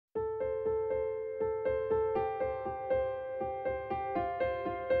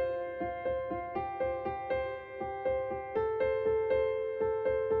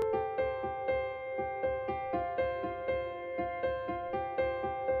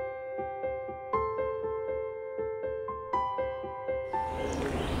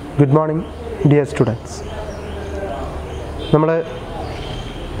Good morning, dear students. നമ്മൾ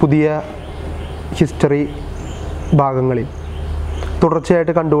പുതിയ history ഭാഗങ്ങളിൽ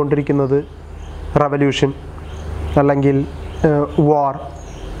തുടർച്ചയായിട്ട് കണ്ടുകൊണ്ടിരിക്കുന്നത് റവല്യൂഷൻ അല്ലെങ്കിൽ വാർ,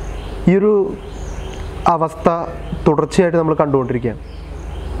 ഈ ഒരു അവസ്ഥ തുടർച്ചയായിട്ട് നമ്മൾ കണ്ടുകൊണ്ടിരിക്കുകയാണ്.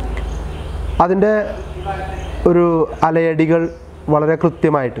 അതിൻ്റെ ഒരു അലയടികൾ വളരെ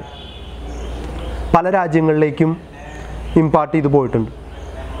കൃത്യമായിട്ട് പല രാജ്യങ്ങളിലേക്കും ഇമ്പാർട്ട് ചെയ്തു പോയിട്ടുണ്ട്.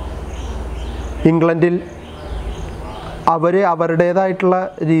 ഇംഗ്ലണ്ടിൽ അവരുടേതായിട്ടുള്ള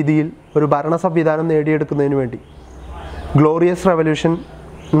രീതിയിൽ ഒരു ഭരണ സംവിധാനം നേടിയെടുക്കുന്നതിന് വേണ്ടി ഗ്ലോറിയസ് റെവല്യൂഷൻ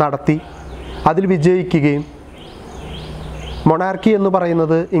നടത്തി അതിൽ വിജയിക്കുകയും മൊണാർക്കി എന്ന്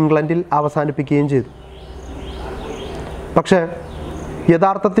പറയുന്നത് ഇംഗ്ലണ്ടിൽ അവസാനിപ്പിക്കുകയും ചെയ്തു. പക്ഷേ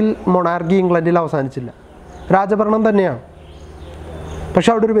യഥാർത്ഥത്തിൽ മൊണാർക്കി ഇംഗ്ലണ്ടിൽ അവസാനിച്ചില്ല, രാജഭരണം തന്നെയാണ്.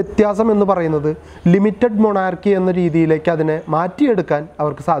 പക്ഷേ അവിടെ ഒരു വ്യത്യാസം എന്ന് പറയുന്നത് ലിമിറ്റഡ് മൊണാർക്കി എന്ന രീതിയിലേക്ക് അതിനെ മാറ്റിയെടുക്കാൻ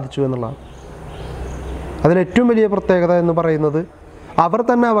അവർക്ക് സാധിച്ചു എന്നുള്ളതാണ്. അതിലേറ്റവും വലിയ പ്രത്യേകത എന്ന് പറയുന്നത് അവർ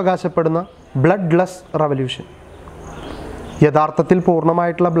തന്നെ അവകാശപ്പെടുന്ന ബ്ലഡ്ലെസ് റവല്യൂഷൻ. യഥാർത്ഥത്തിൽ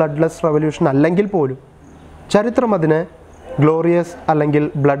പൂർണ്ണമായിട്ടുള്ള ബ്ലഡ്ലെസ് റവല്യൂഷൻ അല്ലെങ്കിൽ പോലും ചരിത്രം അതിനെ ഗ്ലോറിയസ് അല്ലെങ്കിൽ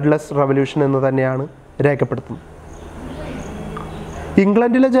ബ്ലഡ്ലെസ് റവല്യൂഷൻ എന്ന് തന്നെയാണ് രേഖപ്പെടുത്തുന്നത്.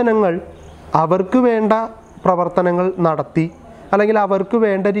 ഇംഗ്ലണ്ടിലെ ജനങ്ങൾ അവർക്ക് വേണ്ട പ്രവർത്തനങ്ങൾ നടത്തി അല്ലെങ്കിൽ അവർക്ക്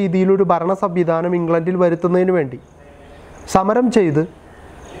വേണ്ട രീതിയിലൊരു ഭരണ സംവിധാനം ഇംഗ്ലണ്ടിൽ വരുത്തുന്നതിന് വേണ്ടി സമരം ചെയ്ത്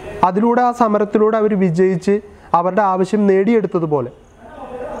അതിലൂടെ ആ സമരത്തിലൂടെ അവർ വിജയിച്ച് അവരുടെ ആവശ്യം നേടിയെടുത്തതുപോലെ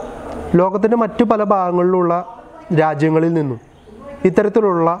ലോകത്തിൻ്റെ മറ്റു പല ഭാഗങ്ങളിലുള്ള രാജ്യങ്ങളിൽ നിന്നും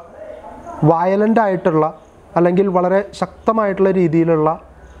ഇത്തരത്തിലുള്ള വയലൻ്റ് ആയിട്ടുള്ള അല്ലെങ്കിൽ വളരെ ശക്തമായിട്ടുള്ള രീതിയിലുള്ള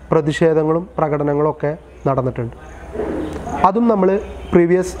പ്രതിഷേധങ്ങളും പ്രകടനങ്ങളും ഒക്കെ നടന്നിട്ടുണ്ട്. അതും നമ്മൾ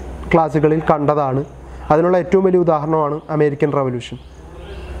പ്രീവിയസ് ക്ലാസ്സുകളിൽ കണ്ടതാണ്. അതിനുള്ള ഏറ്റവും വലിയ ഉദാഹരണമാണ് American revolution.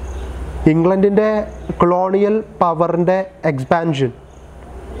 ഇംഗ്ലണ്ടിൻ്റെ colonial പവറിൻ്റെ expansion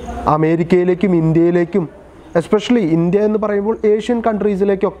അമേരിക്കയിലേക്കും ഇന്ത്യയിലേക്കും, especially India എന്ന് പറയുമ്പോൾ ഏഷ്യൻ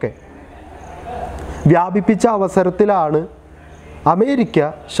കൺട്രീസിലേക്കൊക്കെ വ്യാപിപ്പിച്ച അവസരത്തിലാണ് അമേരിക്ക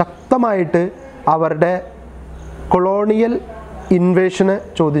ശക്തമായിട്ട് അവരുടെ കൊളോണിയൽ ഇൻവേഷനെ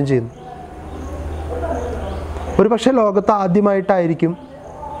ചോദ്യം ചെയ്യുന്നത്. ഒരു പക്ഷേ ലോകത്ത് ആദ്യമായിട്ടായിരിക്കും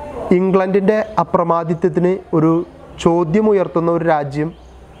ഇംഗ്ലണ്ടിൻ്റെ അപ്രമാദിത്വത്തിന് ഒരു ചോദ്യം ഉയർത്തുന്ന ഒരു രാജ്യം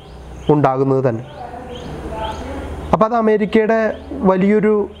ഉണ്ടാകുന്നത് തന്നെ. അപ്പോൾ അത് അമേരിക്കയുടെ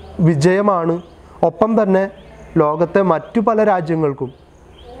വലിയൊരു വിജയമാണ്. ഒപ്പം തന്നെ ലോകത്തെ മറ്റു പല രാജ്യങ്ങൾക്കും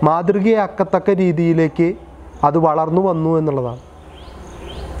മാതൃകയാക്കത്തക്ക രീതിയിലേക്ക് അത് വളർന്നു വന്നു എന്നുള്ളതാണ്.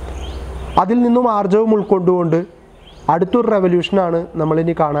 അതിൽ നിന്നും ആർജവം ഉൾക്കൊണ്ടുകൊണ്ട് അടുത്തൊരു റെവല്യൂഷനാണ്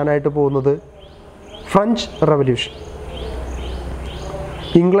നമ്മളിനി കാണാനായിട്ട് പോകുന്നത്, ഫ്രഞ്ച് റെവല്യൂഷൻ.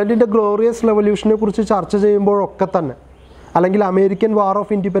 ഇംഗ്ലണ്ടിൻ്റെ ഗ്ലോറിയസ് റെവല്യൂഷനെ കുറിച്ച് ചർച്ച ചെയ്യുമ്പോഴൊക്കെ തന്നെ, അല്ലെങ്കിൽ അമേരിക്കൻ വാർ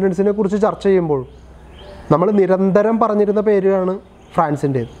ഓഫ് ഇൻഡിപെൻഡൻസിനെ കുറിച്ച് ചർച്ച ചെയ്യുമ്പോഴും നമ്മൾ നിരന്തരം പറഞ്ഞിരുന്ന പേരാണ്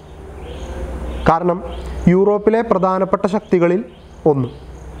ഫ്രാൻസിൻ്റേത്. കാരണം യൂറോപ്പിലെ പ്രധാനപ്പെട്ട ശക്തികളിൽ ഒന്ന്.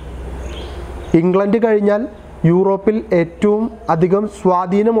 ഇംഗ്ലണ്ട് കഴിഞ്ഞാൽ യൂറോപ്പിൽ ഏറ്റവും അധികം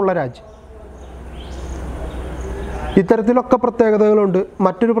സ്വാധീനമുള്ള രാജ്യം. ഇത്തരത്തിലൊക്കെ പ്രത്യേകതകളുണ്ട്.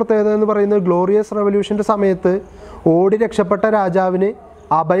 മറ്റൊരു പ്രത്യേകത എന്ന് പറയുന്നത് ഗ്ലോറിയസ് റെവല്യൂഷൻ്റെ സമയത്ത് ഓടി രക്ഷപ്പെട്ട രാജാവിന്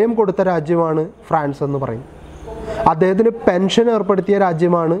അഭയം കൊടുത്ത രാജ്യമാണ് ഫ്രാൻസ് എന്ന് പറയുന്നത്. അദ്ദേഹത്തിന് പെൻഷൻ ഏർപ്പെടുത്തിയ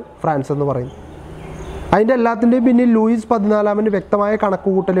രാജ്യമാണ് ഫ്രാൻസ് എന്ന് പറയുന്നത്. അതിൻ്റെ എല്ലാത്തിൻ്റെയും പിന്നിൽ ലൂയിസ് 14 വ്യക്തമായ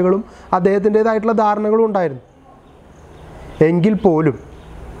കണക്കുകൂട്ടലുകളും അദ്ദേഹത്തിൻ്റേതായിട്ടുള്ള ധാരണകളും ഉണ്ടായിരുന്നു. എങ്കിൽ പോലും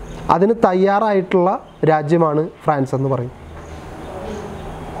അതിന് തയ്യാറായിട്ടുള്ള രാജ്യമാണ് ഫ്രാൻസ് എന്ന് പറയും.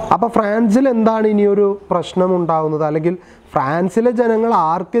 അപ്പോൾ ഫ്രാൻസിൽ എന്താണ് ഇനിയൊരു പ്രശ്നം ഉണ്ടാകുന്നത്, അല്ലെങ്കിൽ ഫ്രാൻസിലെ ജനങ്ങൾ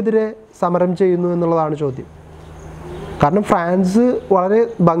ആർക്കെതിരെ സമരം ചെയ്യുന്നു എന്നുള്ളതാണ് ചോദ്യം. കാരണം ഫ്രാൻസ് വളരെ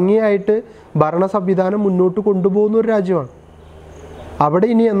ഭംഗിയായിട്ട് ഭരണ സംവിധാനം മുന്നോട്ട് കൊണ്ടുപോകുന്ന ഒരു രാജ്യമാണ്. അവിടെ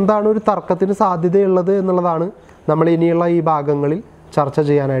ഇനി എന്താണ് ഒരു തർക്കത്തിന് സാധ്യതയുള്ളത് എന്നുള്ളതാണ് നമ്മൾ ഇനിയുള്ള ഈ ഭാഗങ്ങളിൽ ചർച്ച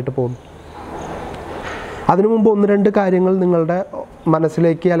ചെയ്യാനായിട്ട് പോകുന്നത്. അതിനു മുമ്പ് ഒന്ന് രണ്ട് കാര്യങ്ങൾ നിങ്ങളുടെ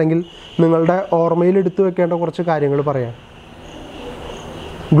മനസ്സിലേക്ക് അല്ലെങ്കിൽ നിങ്ങളുടെ ഓർമ്മയിൽ എടുത്തു വെക്കേണ്ട കുറച്ച് കാര്യങ്ങൾ പറയാം.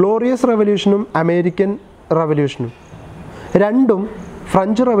 ഗ്ലോറിയസ് റെവല്യൂഷനും അമേരിക്കൻ റെവല്യൂഷനും രണ്ടും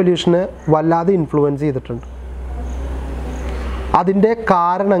ഫ്രഞ്ച് റെവല്യൂഷനെ വല്ലാതെ ഇൻഫ്ലുവൻസ് ചെയ്തിട്ടുണ്ട്. അതിൻ്റെ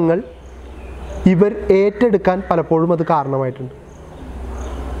കാരണങ്ങൾ ഇവർ ഏറ്റെടുക്കാൻ പലപ്പോഴും അത് കാരണമായിട്ടുണ്ട്.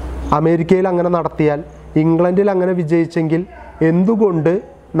 അമേരിക്കയിൽ അങ്ങനെ നടത്തിയാൽ, ഇംഗ്ലണ്ടിൽ അങ്ങനെ വിജയിച്ചെങ്കിൽ എന്തുകൊണ്ട്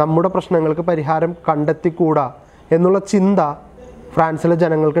നമ്മുടെ പ്രശ്നങ്ങൾക്ക് പരിഹാരം കണ്ടെത്തിക്കൂടാ എന്നുള്ള ചിന്ത ഫ്രാൻസിലെ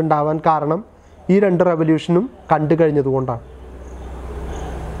ജനങ്ങൾക്ക് ഉണ്ടാവാൻ കാരണം ഈ രണ്ട് റെവല്യൂഷനും കണ്ടു കഴിഞ്ഞതുകൊണ്ടാണ്.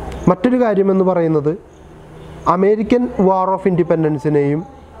 മറ്റൊരു കാര്യമെന്ന് പറയുന്നത് അമേരിക്കൻ വാർ ഓഫ് ഇൻഡിപെൻഡൻസിനെയും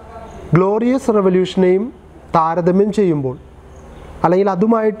ഗ്ലോറിയസ് റെവല്യൂഷനെയും താരതമ്യം ചെയ്യുമ്പോൾ അല്ലെങ്കിൽ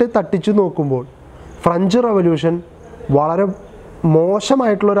അതുമായിട്ട് തട്ടിച്ചു നോക്കുമ്പോൾ ഫ്രഞ്ച് റെവല്യൂഷൻ വളരെ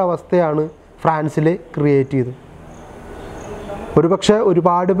മോശമായിട്ടുള്ളൊരവസ്ഥയാണ് ഫ്രാൻസിൽ ക്രിയേറ്റ് ചെയ്തത്. ഒരുപക്ഷെ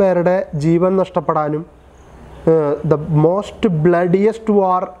ഒരുപാട് പേരുടെ ജീവൻ നഷ്ടപ്പെടാനും the most ബ്ലഡിയസ്റ്റ്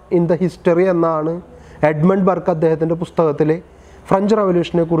war in the history എന്നാണ് എഡ്മണ്ട് ബർക്ക് അദ്ദേഹത്തിൻ്റെ പുസ്തകത്തിൽ ഫ്രഞ്ച്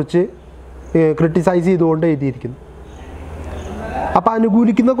റവല്യൂഷനെ കുറിച്ച് ക്രിട്ടിസൈസ് ചെയ്തുകൊണ്ട് എഴുതിയിരിക്കുന്നു. അപ്പോൾ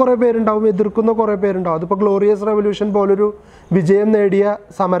അനുകൂലിക്കുന്ന കുറേ പേരുണ്ടാവും, എതിർക്കുന്ന കുറേ പേരുണ്ടാവും. അതിപ്പോൾ ഗ്ലോറിയസ് റവല്യൂഷൻ പോലൊരു വിജയം നേടിയ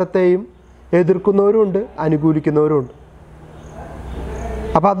സമരത്തെയും എതിർക്കുന്നവരുമുണ്ട്, അനുകൂലിക്കുന്നവരുമുണ്ട്.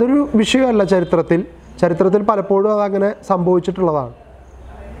 അപ്പോൾ അതൊരു വിഷയമല്ല ചരിത്രത്തിൽ പലപ്പോഴും അതങ്ങനെ സംഭവിച്ചിട്ടുള്ളതാണ്.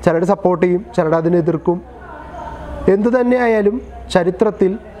 ചിലർ സപ്പോർട്ട് ചെയ്യും, ചിലർ അതിനെ എതിർക്കും. എന്തു തന്നെയായാലും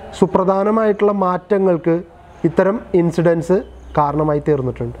ചരിത്രത്തിൽ സുപ്രധാനമായിട്ടുള്ള മാറ്റങ്ങൾക്ക് ഇത്തരം ഇൻസിഡൻസ് കാരണമായി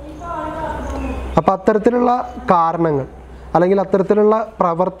തീർന്നിട്ടുണ്ട്. അപ്പോൾ അത്തരത്തിലുള്ള കാരണങ്ങൾ അല്ലെങ്കിൽ അത്തരത്തിലുള്ള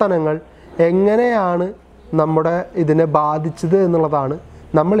പ്രവർത്തനങ്ങൾ എങ്ങനെയാണ് നമ്മുടെ ഇതിനെ ബാധിച്ചത് എന്നുള്ളതാണ്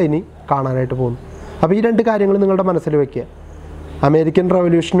നമ്മളിനി കാണാനായിട്ട് പോകുന്നത്. അപ്പോൾ ഈ രണ്ട് കാര്യങ്ങൾ നിങ്ങളുടെ മനസ്സിൽ വയ്ക്കുക. അമേരിക്കൻ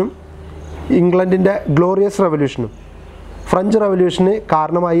റവല്യൂഷനും ഇംഗ്ലണ്ടിൻ്റെ ഗ്ലോറിയസ് റവല്യൂഷനും ഫ്രഞ്ച് റവല്യൂഷന്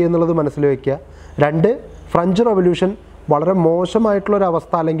കാരണമായി എന്നുള്ളത് മനസ്സിൽ വയ്ക്കുക. രണ്ട്, ഫ്രഞ്ച് റവല്യൂഷൻ വളരെ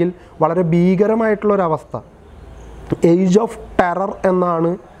മോശമായിട്ടുള്ളൊരവസ്ഥ അല്ലെങ്കിൽ വളരെ ഭീകരമായിട്ടുള്ളൊരവസ്ഥ, ഏജ് ഓഫ് ടെറർ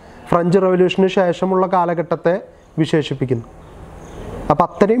എന്നാണ് ഫ്രഞ്ച് റവല്യൂഷന് ശേഷമുള്ള കാലഘട്ടത്തെ വിശേഷിപ്പിക്കുന്നത്. അപ്പോൾ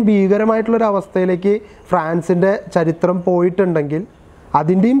അത്രയും ഭീകരമായിട്ടുള്ളൊരവസ്ഥയിലേക്ക് ഫ്രാൻസിൻ്റെ ചരിത്രം പോയിട്ടുണ്ടെങ്കിൽ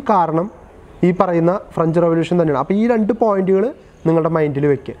അതിൻ്റെയും കാരണം ഈ പറയുന്ന ഫ്രഞ്ച് റവല്യൂഷൻ തന്നെയാണ്. അപ്പോൾ ഈ രണ്ട് പോയിൻറ്റുകൾ നിങ്ങളുടെ മൈൻഡിൽ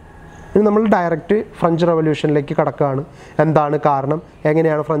വയ്ക്കുക. ഇനി നമ്മൾ ഡയറക്റ്റ് ഫ്രഞ്ച് റവല്യൂഷനിലേക്ക് കടക്കുകയാണ്. എന്താണ് കാരണം,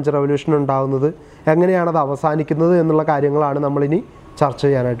 എങ്ങനെയാണ് ഫ്രഞ്ച് റവല്യൂഷൻ ഉണ്ടാകുന്നത്, എങ്ങനെയാണത് അവസാനിക്കുന്നത് എന്നുള്ള കാര്യങ്ങളാണ് നമ്മളിനി ചർച്ച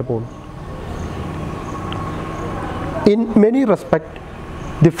ചെയ്യാനായിട്ട് പോകുന്നത്. In many respect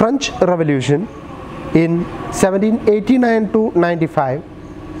the French revolution in 1789 to 95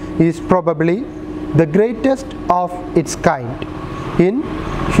 is probably the greatest of its kind in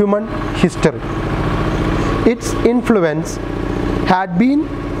human history. Its influence had been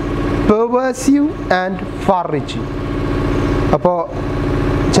pervasive and far-reaching. അപ്പോൾ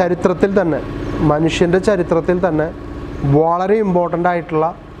ചരിത്രത്തിൽ തന്നെ, മനുഷ്യൻ്റെ ചരിത്രത്തിൽ തന്നെ വളരെ ഇമ്പോർട്ടൻ്റ് ആയിട്ടുള്ള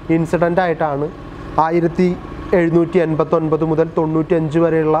ഇൻസിഡൻ്റ് ആയിട്ടാണ് 1789 മുതൽ 95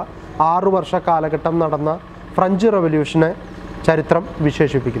 വരെയുള്ള 6 വർഷ കാലഘട്ടം നടന്ന ഫ്രഞ്ച് റവല്യൂഷനെ ചരിത്രം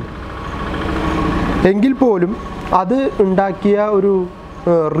വിശേഷിപ്പിക്കുന്നു. എങ്കിൽ പോലും അത് ഉണ്ടാക്കിയ ഒരു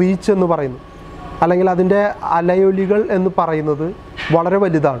റീച്ച് എന്ന് പറയുന്നത് അല്ലെങ്കിൽ അതിൻ്റെ അലയൊലികൾ എന്ന് പറയുന്നത് വളരെ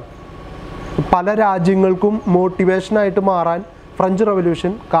വലുതാണ്. പല രാജ്യങ്ങൾക്കും മോട്ടിവേഷനായിട്ട് മാറാൻ ഫ്രഞ്ച്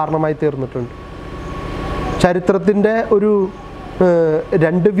റവല്യൂഷൻ കാരണമായി തീർന്നിട്ടുണ്ട്. ചരിത്രത്തിൻ്റെ ഒരു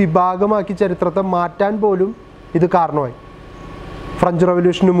രണ്ട് വിഭാഗമാക്കി ചരിത്രത്തെ മാറ്റാൻ പോലും ഇത് കാരണമായി. ഫ്രഞ്ച്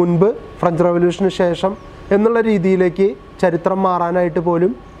റവല്യൂഷന് മുൻപ്, ഫ്രഞ്ച് റവല്യൂഷന് ശേഷം എന്നുള്ള രീതിയിലേക്ക് ചരിത്രം മാറാനായിട്ട്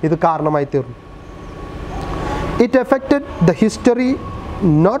പോലും ഇത് കാരണമായി തീർന്നു. It affected the history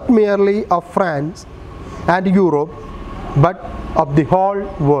not merely of France and Europe but of the whole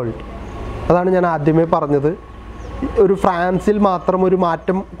world. അതാണ് ഞാൻ ആദ്യമേ പറഞ്ഞത്. ഒരു ഫ്രാൻസിൽ മാത്രം ഒരു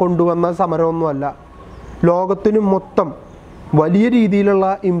മാറ്റം കൊണ്ടുവന്ന സമരമൊന്നുമല്ല, ലോകത്തിന് മൊത്തം വലിയ രീതിയിലുള്ള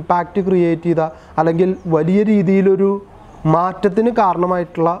ഇമ്പാക്റ്റ് ക്രിയേറ്റ് ചെയ്ത അല്ലെങ്കിൽ വലിയ രീതിയിലൊരു മാറ്റത്തിന്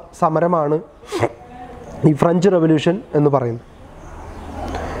കാരണമായിട്ടുള്ള സമരമാണ് ഈ ഫ്രഞ്ച് റവല്യൂഷൻ എന്ന് പറയുന്നത്.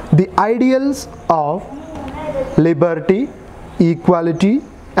 The ideals of liberty, equality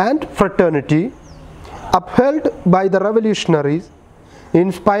and fraternity upheld by the revolutionaries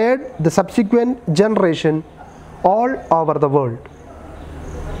inspired the subsequent generation all over the world.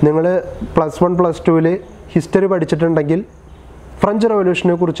 നിങ്ങൾ +1 +2 ഹിസ്റ്ററി പഠിച്ചിട്ടുണ്ടെങ്കിൽ ഫ്രഞ്ച്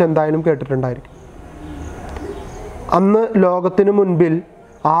റവല്യൂഷനെ കുറിച്ച് എന്തായാലും കേട്ടിട്ടുണ്ടായിരിക്കും. അന്ന് ലോകത്തിന് മുൻപിൽ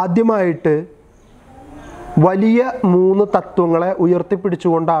ആദ്യമായിട്ട് വലിയ 3 തത്വങ്ങളെ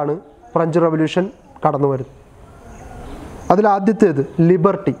ഉയർത്തിപ്പിടിച്ചുകൊണ്ടാണ് ഫ്രഞ്ച് റവല്യൂഷൻ കടന്നു വരുന്നത്. അതിലാദ്യത്തേത്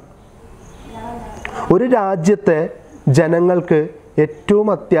ലിബർട്ടി. ഒരു രാജ്യത്തെ ജനങ്ങൾക്ക് ഏറ്റവും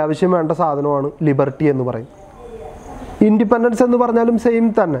അത്യാവശ്യം വേണ്ട സാധനമാണ് ലിബർട്ടി എന്ന് പറയുന്നത്. ഇൻഡിപെൻഡൻസ് എന്ന് പറഞ്ഞാലും സെയിം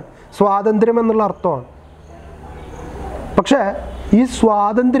തന്നെ, സ്വാതന്ത്ര്യം എന്നുള്ള അർത്ഥമാണ്. പക്ഷേ ഈ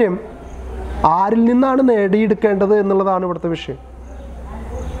സ്വാതന്ത്ര്യം ആരിൽ നിന്നാണ് നേടിയെടുക്കേണ്ടത് എന്നുള്ളതാണ് ഇവിടുത്തെ വിഷയം.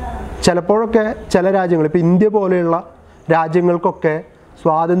 ചിലപ്പോഴൊക്കെ ചില രാജ്യങ്ങൾ, ഇപ്പോൾ ഇന്ത്യ പോലെയുള്ള രാജ്യങ്ങൾക്കൊക്കെ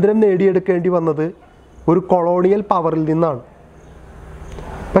സ്വാതന്ത്ര്യം നേടിയെടുക്കേണ്ടി വന്നത് ഒരു കൊളോണിയൽ പവറിൽ നിന്നാണ്.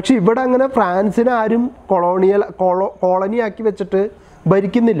 പക്ഷെ ഇവിടെ അങ്ങനെ ഫ്രാൻസിനെ ആരും കോളനിയാക്കി വെച്ചിട്ട്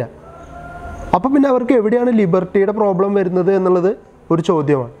ഭരിക്കുന്നില്ല. അപ്പം പിന്നെ അവർക്ക് എവിടെയാണ് ലിബർട്ടിയുടെ പ്രോബ്ലം വരുന്നത് എന്നുള്ളത് ഒരു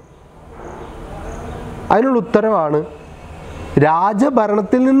ചോദ്യമാണ്. അതിനുള്ള ഉത്തരമാണ്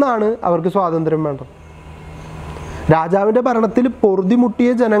രാജഭരണത്തിൽ നിന്നാണ് അവർക്ക് സ്വാതന്ത്ര്യം വേണ്ടത്. രാജാവിൻ്റെ ഭരണത്തിൽ പൊറുതിമുട്ടിയ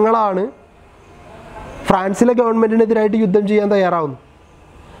ജനങ്ങളാണ് ഫ്രാൻസിലെ ഗവൺമെൻറ്റിനെതിരായിട്ട് യുദ്ധം ചെയ്യാൻ തയ്യാറാവുന്നത്.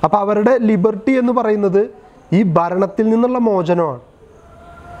 അപ്പോൾ അവരുടെ ലിബർട്ടി എന്ന് പറയുന്നത് ഈ ഭരണത്തിൽ നിന്നുള്ള മോചനമാണ്.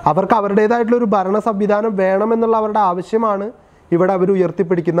 അവർക്ക് അവരുടേതായിട്ടുള്ളൊരു ഭരണ സംവിധാനം വേണമെന്നുള്ള അവരുടെ ആവശ്യമാണ് ഇവിടെ അവർ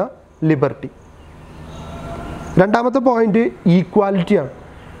ഉയർത്തിപ്പിടിക്കുന്ന ലിബർട്ടി. രണ്ടാമത്തെ പോയിന്റ് ഈക്വാലിറ്റിയാണ്,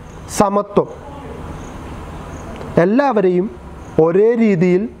 സമത്വം. എല്ലാവരെയും ഒരേ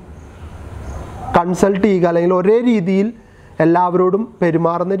രീതിയിൽ കൺസൾട്ട് ചെയ്യുക, അല്ലെങ്കിൽ ഒരേ രീതിയിൽ എല്ലാവരോടും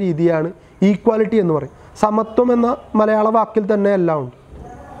പെരുമാറുന്ന രീതിയാണ് ഈക്വാലിറ്റി എന്ന് പറയും. സമത്വം എന്ന മലയാള വാക്കിൽ തന്നെ എല്ലാം ഉണ്ട്.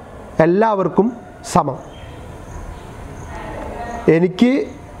 എല്ലാവർക്കും സമം. എനിക്ക്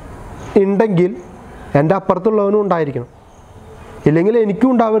ഉണ്ടെങ്കിൽ എൻ്റെ അപ്പുറത്തുള്ളവനും ഉണ്ടായിരിക്കണം, ഇല്ലെങ്കിൽ എനിക്കും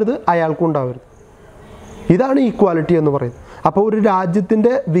ഉണ്ടാവരുത്, അയാൾക്കും ഉണ്ടാവരുത്. ഇതാണ് ഈക്വാലിറ്റി എന്ന് പറയുന്നത്. അപ്പോൾ ഒരു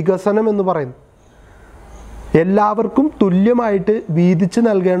രാജ്യത്തിൻ്റെ വികസനം എന്ന് പറയുന്നത് എല്ലാവർക്കും തുല്യമായിട്ട് വീതിച്ച്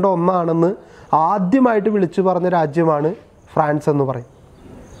നൽകേണ്ട ഒന്നാണെന്ന് ആദ്യമായിട്ട് വിളിച്ചു പറഞ്ഞ രാജ്യമാണ് ഫ്രാൻസ് എന്ന് പറയും.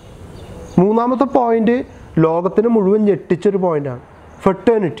 മൂന്നാമത്തെ പോയിന്റ് ലോകത്തിന് മുഴുവൻ ഞെട്ടിച്ചൊരു പോയിൻ്റാണ്,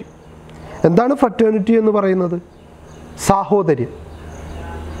 ഫ്രറ്റേണിറ്റി. എന്താണ് ഫ്രറ്റേണിറ്റി എന്ന് പറയുന്നത്? സാഹോദര്യം.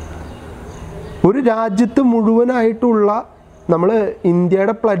 ഒരു രാജ്യത്ത് മുഴുവനായിട്ടുള്ള, നമ്മൾ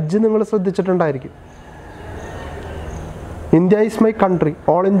ഇന്ത്യയുടെ പ്ലഡ്ജ് നിങ്ങൾ ശ്രദ്ധിച്ചിട്ടുണ്ടായിരിക്കും, India is my country,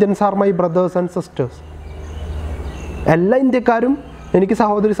 all Indians are my brothers and sisters. എല്ലാ ഇന്ത്യക്കാരും എനിക്ക്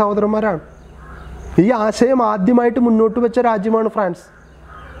സഹോദരി സഹോദരന്മാരാണ്. ഈ ആശയം ആദ്യമായിട്ട് മുന്നോട്ട് വെച്ച രാജ്യമാണ് ഫ്രാൻസ്.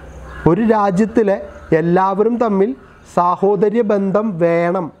 ഒരു രാജ്യത്തിലെ എല്ലാവരും തമ്മിൽ സാഹോദര്യ ബന്ധം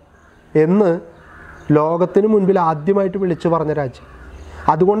വേണം എന്ന് ലോകത്തിന് മുൻപിൽ ആദ്യമായിട്ട് വിളിച്ചു പറഞ്ഞ രാജ്യം.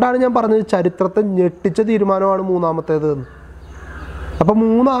 അതുകൊണ്ടാണ് ഞാൻ പറഞ്ഞത് ചരിത്രത്തെ ഞെട്ടിച്ച തീരുമാനമാണ് മൂന്നാമത്തേത് എന്ന്. അപ്പോൾ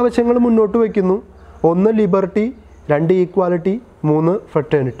 3 ആവശ്യങ്ങൾ മുന്നോട്ട് വയ്ക്കുന്നു. 1 ലിബർട്ടി, 2 ഈക്വാലിറ്റി, 3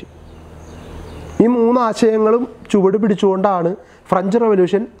 ഫ്രറ്റേണിറ്റി. ഈ 3 ആശയങ്ങളും ചുവട് പിടിച്ചുകൊണ്ടാണ് ഫ്രഞ്ച്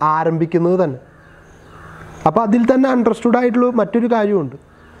റവല്യൂഷൻ ആരംഭിക്കുന്നത് തന്നെ. അപ്പോൾ അതിൽ തന്നെ അണ്ടർസ്റ്റുഡ് ആയിട്ടുള്ള മറ്റൊരു കാര്യമുണ്ട്.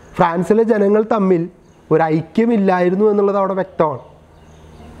 ഫ്രാൻസിലെ ജനങ്ങൾ തമ്മിൽ ഒരു ഐക്യമില്ലായിരുന്നു എന്നുള്ളത് അവിടെ വ്യക്തമാണ്.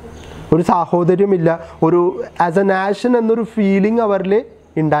 ഒരു സാഹോദര്യമില്ല, ഒരു ആസ് എ നാഷൻ എന്നൊരു ഫീലിംഗ് അവരിൽ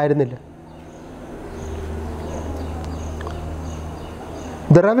ഉണ്ടായിരുന്നില്ല.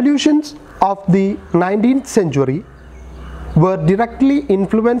 The revolutions of the 19th century were directly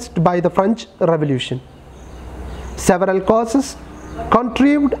influenced by the French Revolution. Several causes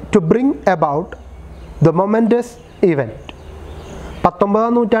contributed to bring about the momentous event.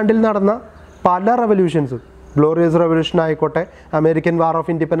 19ാം നൂറ്റാണ്ടിൽ നടന്ന പല റെവല്യൂഷൻസും, ഗ്ലോറിയസ് റെവല്യൂഷൻ ആയിക്കോട്ടെ, അമേരിക്കൻ വാർ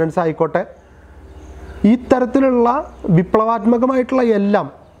ഓഫ് ഇൻഡിപെൻഡൻസ് ആയിക്കോട്ടെ, ഈ തരത്തിലുള്ള വിപ്ലവാത്മകമായിട്ടുള്ള എല്ലാം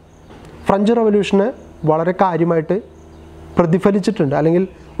ഫ്രഞ്ച് റെവല്യൂഷന് വളരെ കാര്യമായിട്ട് പ്രതിഫലിച്ചിട്ടുണ്ട്, അല്ലെങ്കിൽ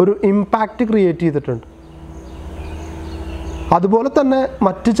ഒരു ഇമ്പാക്റ്റ് ക്രിയേറ്റ് ചെയ്തിട്ടുണ്ട്. അതുപോലെ തന്നെ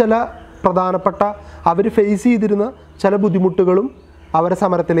മറ്റ് ചില പ്രധാനപ്പെട്ട അവർ ഫേസ് ചെയ്തിരുന്ന ചില ബുദ്ധിമുട്ടുകളും അവരെ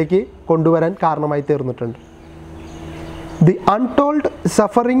സമരത്തിലേക്ക് കൊണ്ടുവരാൻ കാരണമായി തീർന്നിട്ടുണ്ട്. The untold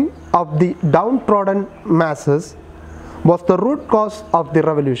suffering of the downtrodden masses was the root cause of the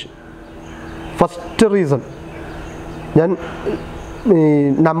revolution. First reason, ഞാൻ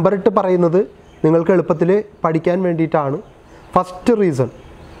നമ്പർ ഇട്ട് പറയുന്നത് നിങ്ങൾക്ക് എളുപ്പത്തിൽ പഠിക്കാൻ വേണ്ടിയിട്ടാണ്. First reason,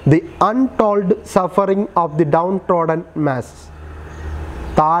 the untold suffering of the down trodden masses.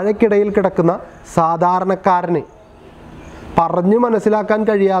 താഴെക്കിടയിൽ കിടക്കുന്ന സാധാരണക്കാരന് പറഞ്ഞു മനസ്സിലാക്കാൻ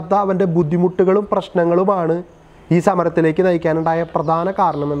കഴിയാത്ത അവൻ്റെ ബുദ്ധിമുട്ടുകളും പ്രശ്നങ്ങളുമാണ് ഈ സമരത്തിലേക്ക് നയിക്കാനുണ്ടായ പ്രധാന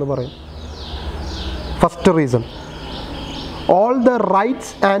കാരണമെന്ന് പറയും. First reason, all the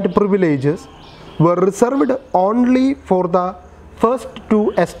rights and privileges were reserved only for the first 2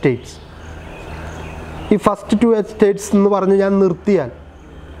 estates. ഈ ഫസ്റ്റ് 2 estates എന്ന് പറഞ്ഞ് ഞാൻ നിർത്തിയാൽ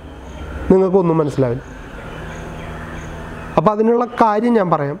നിങ്ങൾക്കൊന്നും മനസ്സിലാവില്ല. അപ്പോൾ അതിനുള്ള കാര്യം ഞാൻ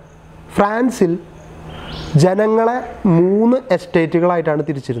പറയാം. ഫ്രാൻസിൽ ജനങ്ങളെ 3 എസ്റ്റേറ്റുകളായിട്ടാണ്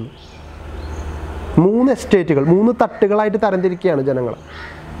തിരിച്ചിരുന്നത്. 3 എസ്റ്റേറ്റുകൾ, 3 തട്ടുകളായിട്ട് തരംതിരിക്കുകയാണ് ജനങ്ങളെ.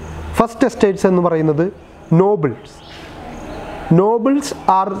 ഫസ്റ്റ് എസ്റ്റേറ്റ്സ് എന്ന് പറയുന്നത് nobles. Nobles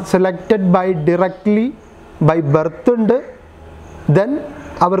R selected directly by birth ഉണ്ട്. ദെൻ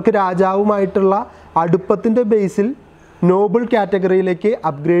അവർക്ക് രാജാവുമായിട്ടുള്ള അടുപ്പത്തിൻ്റെ ബേസിൽ നോബിൾ കാറ്റഗറിയിലേക്ക്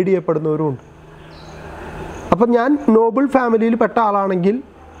അപ്ഗ്രേഡ് ചെയ്യപ്പെടുന്നവരുമുണ്ട്. അപ്പം ഞാൻ നോബിൾ ഫാമിലിയിൽ പെട്ട ആളാണെങ്കിൽ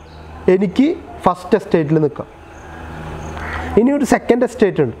എനിക്ക് ഫസ്റ്റ് എസ്റ്റേറ്റിൽ നിൽക്കാം. ഇനി ഒരു സെക്കൻഡ്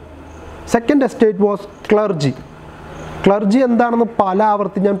എസ്റ്റേറ്റ് ഉണ്ട്. Second estate was clergy. Clergy എന്താണെന്ന് പല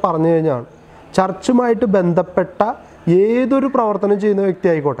ആവർത്തി ഞാൻ പറഞ്ഞു കഴിഞ്ഞാണ്, ചർച്ചുമായിട്ട് ബന്ധപ്പെട്ട ഏതൊരു പ്രവർത്തനം ചെയ്യുന്ന വ്യക്തി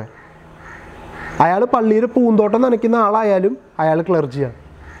ആയിക്കോട്ടെ, അയാൾ പള്ളിയിൽ പൂന്തോട്ടം നനയ്ക്കുന്ന ആളായാലും അയാൾ ക്ലർജിയാണ്.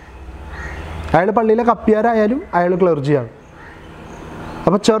 അയാൾ പള്ളിയിലെ കപ്പിയാരായാലും അയാൾ ക്ലർജിയാണ്.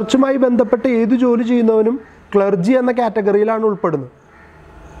 അപ്പോൾ ചർച്ചുമായി ബന്ധപ്പെട്ട് ഏത് ജോലി ചെയ്യുന്നവനും ക്ലർജി എന്ന കാറ്റഗറിയിലാണ് ഉൾപ്പെടുന്നത്.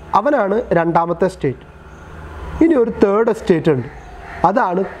 അവനാണ് രണ്ടാമത്തെ എസ്റ്റേറ്റ്. ഇനി ഒരു തേർഡ് എസ്റ്റേറ്റ് ഉണ്ട്,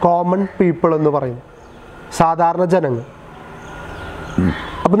 അതാണ് കോമൺ പീപ്പിൾ എന്ന് പറയുന്നത്, സാധാരണ ജനങ്ങൾ.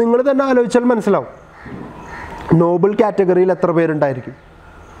 അപ്പോൾ നിങ്ങൾ തന്നെ ആലോചിച്ചാൽ മനസ്സിലാവും നോബിൾ കാറ്റഗറിയിൽ എത്ര പേരുണ്ടായിരിക്കും,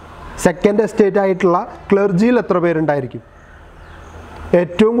 സെക്കൻഡ് എസ്റ്റേറ്റ് ആയിട്ടുള്ള ക്ലർജിയിൽ എത്ര പേരുണ്ടായിരിക്കും.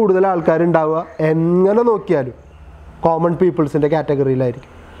 ഏറ്റവും കൂടുതൽ ആൾക്കാരുണ്ടാവുക എങ്ങനെ നോക്കിയാലും കോമൺ പീപ്പിൾസിൻ്റെ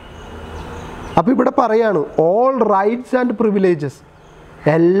കാറ്റഗറിയിലായിരിക്കും. അപ്പോൾ ഇവിടെ പറയാണ് ഓൾ റൈറ്റ്സ് ആൻഡ് പ്രിവിലേജസ്,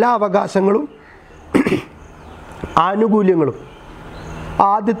 എല്ലാ അവകാശങ്ങളും ആനുകൂല്യങ്ങളും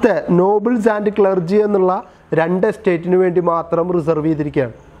ആദ്യത്തെ നോബിൾസ് ആൻഡ് ക്ലർജി എന്നുള്ള 2 എസ്റ്റേറ്റിന് വേണ്ടി മാത്രം റിസർവ്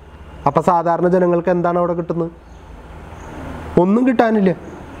ചെയ്തിരിക്കുകയാണ്. അപ്പോൾ സാധാരണ ജനങ്ങൾക്ക് എന്താണ് അവിടെ കിട്ടുന്നത്? ഒന്നും കിട്ടാനില്ല.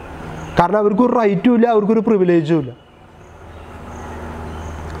 കാരണം അവർക്കൊരു റൈറ്റും ഇല്ല, അവർക്കൊരു പ്രിവിലേജും ഇല്ല.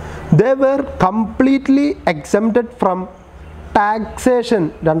 They were completely exempted from taxation.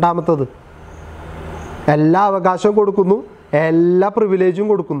 രണ്ടാമത്തത്, എല്ലാ അവകാശവും കൊടുക്കുന്നു, എല്ലാ പ്രിവിലേജും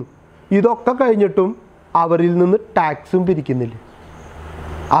കൊടുക്കുന്നു. ഇതൊക്കെ കഴിഞ്ഞിട്ടും അവരിൽ നിന്ന് ടാക്സും പിരിക്കുന്നില്ല.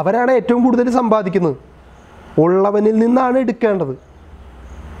 അവരാണ് ഏറ്റവും കൂടുതൽ സമ്പാദിക്കുന്നത്, ഉള്ളവനിൽ നിന്നാണ് എടുക്കേണ്ടത്.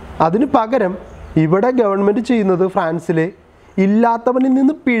 അതിന് പകരം ഇവിടെ ഗവൺമെൻറ് ചെയ്യുന്നത് ഫ്രാൻസിൽ ഇല്ലാത്തവനിൽ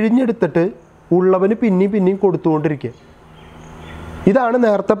നിന്ന് പിഴിഞ്ഞെടുത്തിട്ട് ഉള്ളവന് പിന്നെയും കൊടുത്തുകൊണ്ടിരിക്കുക. ഇതാണ്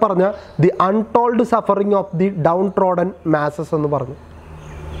നേരത്തെ പറഞ്ഞ the untold suffering of the down trodden masses എന്ന് പറഞ്ഞു.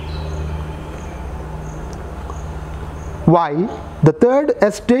 Why the third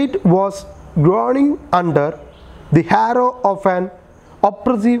estate was groaning under the harrow of an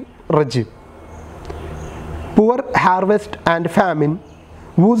oppressive regime. Poor harvest and famine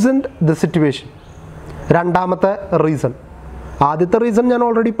worsened the situation. രണ്ടാമത്തെ റീസൺ. ആദ്യത്തെ റീസൺ ഞാൻ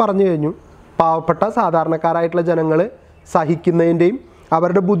ഓൾറെഡി പറഞ്ഞു കഴിഞ്ഞു. പാവപ്പെട്ട സാധാരണക്കാരായിട്ടുള്ള ജനങ്ങൾ സഹിക്കുന്നതിൻ്റെയും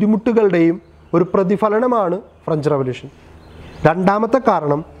അവരുടെ ബുദ്ധിമുട്ടുകളുടെയും ഒരു പ്രതിഫലനമാണ് ഫ്രഞ്ച് റവല്യൂഷൻ. രണ്ടാമത്തെ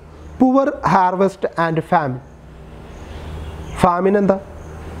കാരണം poor harvest and famine. Famine എന്താ?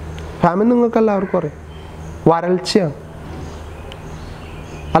 ഫാമിൻ നിങ്ങൾക്ക് എല്ലാവർക്കും അറിയാം, വരൾച്ചയാണ്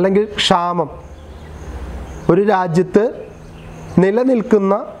അല്ലെങ്കിൽ ക്ഷാമം. ഒരു രാജ്യത്ത്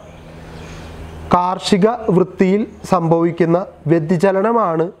നിലനിൽക്കുന്ന കാർഷിക വൃത്തിയിൽ സംഭവിക്കുന്ന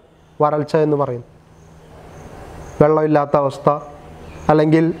വ്യതിചലനമാണ് വരൾച്ച എന്ന് പറയുന്നത്. വെള്ളമില്ലാത്ത അവസ്ഥ,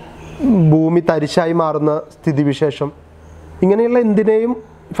 അല്ലെങ്കിൽ ഭൂമി തരിശായി മാറുന്ന സ്ഥിതിവിശേഷം, ഇങ്ങനെയുള്ള എന്തിനേയും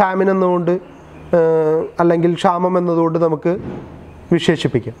ഫാമിൻ എന്നുകൊണ്ട് അല്ലെങ്കിൽ ക്ഷാമം എന്നതുകൊണ്ട് നമുക്ക്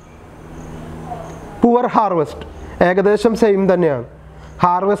വിശേഷിപ്പിക്കാം. പുവർ ഹാർവെസ്റ്റ് ഏകദേശം സെയിം തന്നെയാണ്.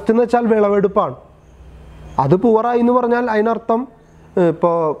 ഹാർവെസ്റ്റ് എന്ന് വെച്ചാൽ വിളവെടുപ്പാണ്. അത് പുവറായി എന്ന് പറഞ്ഞാൽ അതിനർത്ഥം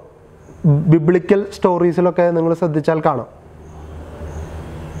ഇപ്പോൾ ബിബ്ലിക്കൽ സ്റ്റോറീസിലൊക്കെ നിങ്ങൾ ശ്രദ്ധിച്ചാൽ കാണാം,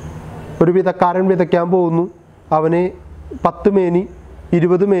 ഒരു വിതക്കാരൻ വിതയ്ക്കാൻ പോകുന്നു, അവന് 10 മേനി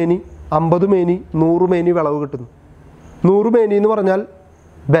 20 മേനി 50 മേനി 100 മേനി വിളവ് കിട്ടുന്നു. 100 മേനി എന്ന് പറഞ്ഞാൽ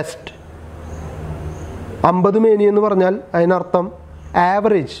ബെസ്റ്റ്, 50 മേനി എന്ന് പറഞ്ഞാൽ അതിനർത്ഥം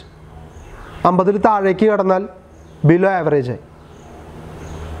ആവറേജ്, 50-ൽ താഴേക്ക് കടന്നാൽ ബിലോ ആവറേജായി.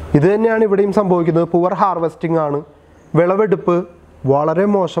 ഇത് തന്നെയാണ് ഇവിടെയും സംഭവിക്കുന്നത്. പുവർ ഹാർവെസ്റ്റിംഗ് ആണ്. വിളവെടുപ്പ് വളരെ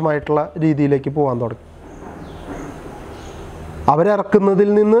മോശമായിട്ടുള്ള രീതിയിലേക്ക് പോകാൻ തുടങ്ങി. അവരിറക്കുന്നതിൽ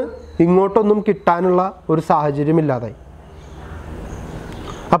നിന്ന് ഇങ്ങോട്ടൊന്നും കിട്ടാനുള്ള ഒരു സാഹചര്യമില്ലാതായി.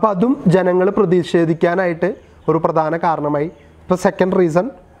 അപ്പോൾ അതും ജനങ്ങൾ പ്രതിഷേധിക്കാനായിട്ട് ഒരു പ്രധാന കാരണമായി. ഇപ്പോൾ second reason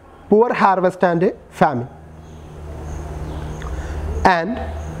poor harvest and famine. And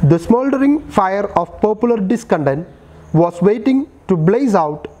the സ്മോൾഡറിംഗ് fire of popular discontent was waiting to blaze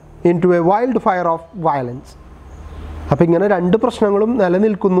out in to A wild fire of violence. അപ്പോൾ ഇങ്ങനെ 2 പ്രശ്നങ്ങളും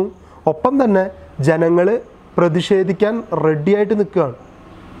നിലനിൽക്കുന്നു. ഒപ്പം തന്നെ ജനങ്ങൾ പ്രതിഷേധിക്കാൻ റെഡിയായിട്ട് നിൽക്കുകയാണ്.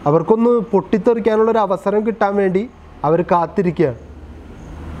 അവർക്കൊന്ന് പൊട്ടിത്തെറിക്കാനുള്ളൊരു അവസരം കിട്ടാൻ വേണ്ടി അവർ കാത്തിരിക്കുകയാണ്.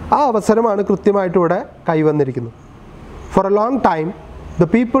 ആ അവസരമാണ് കൃത്യമായിട്ട് ഇവിടെ കൈവന്നിരിക്കുന്നത്. Four A long time the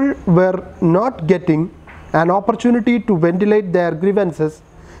people were not getting an opportunity to ventilate there grievances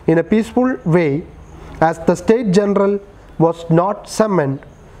in A peaceful way as the state general was not സമ്മൺഡ്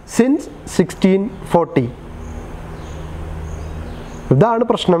since 1640. ഇതാണ്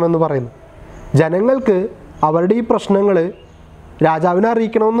പ്രശ്നമെന്ന് പറയുന്നത്. ജനങ്ങൾക്ക് അവരുടെ ഈ പ്രശ്നങ്ങൾ രാജാവിനെ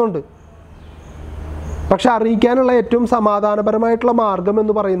അറിയിക്കണമെന്നുണ്ട്. പക്ഷെ അറിയിക്കാനുള്ള ഏറ്റവും സമാധാനപരമായിട്ടുള്ള മാർഗം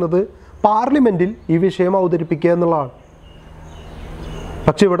എന്ന് പറയുന്നത് പാർലമെൻറ്റിൽ ഈ വിഷയം അവതരിപ്പിക്കുക എന്നുള്ളതാണ്.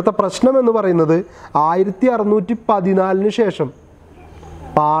 പക്ഷെ ഇവിടുത്തെ പ്രശ്നം എന്ന് പറയുന്നത് 1614 ശേഷം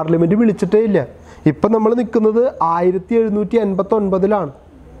പാർലമെൻറ്റ് വിളിച്ചിട്ടേ ഇല്ല. ഇപ്പം നമ്മൾ നിൽക്കുന്നത് 1789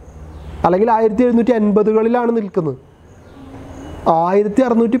 അല്ലെങ്കിൽ 1750-കളിലാണ് നിൽക്കുന്നത്.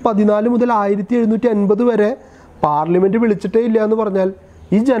 1614 മുതൽ 1750 വരെ പാർലമെൻറ്റ് വിളിച്ചിട്ടേ ഇല്ല എന്ന് പറഞ്ഞാൽ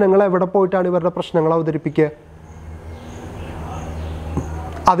ഈ ജനങ്ങൾ എവിടെ പോയിട്ടാണ് ഇവരുടെ പ്രശ്നങ്ങൾ അവതരിപ്പിക്കുക?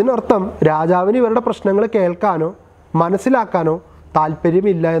 അതിനർത്ഥം രാജാവിന് ഇവരുടെ പ്രശ്നങ്ങൾ കേൾക്കാനോ മനസ്സിലാക്കാനോ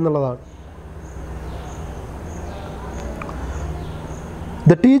താല്പര്യമില്ല എന്നുള്ളതാണ്.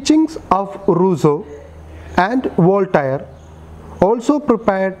 The teachings of Rousseau and Voltaire also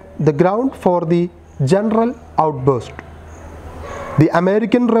prepared the ground for the general outburst. The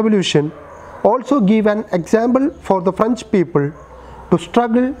American Revolution also gave an example for the French people to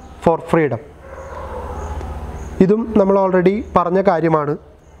struggle for freedom. ഇതും നമ്മൾ ഓൾറെഡി പറഞ്ഞ കാര്യമാണ്.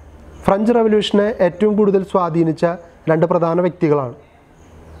 ഫ്രഞ്ച് റവല്യൂഷനെ ഏറ്റവും കൂടുതൽ സ്വാധീനിച്ച 2 പ്രധാന വ്യക്തികളാണ്.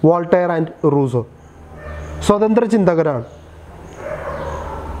 Voltaire and Rousseau. സ്വതന്ത്ര ചിന്തകരാണ്,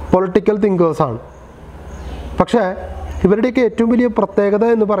 പൊളിറ്റിക്കൽ തിങ്കേഴ്സാണ്. പക്ഷേ ഇവരുടെയൊക്കെ ഏറ്റവും വലിയ പ്രത്യേകത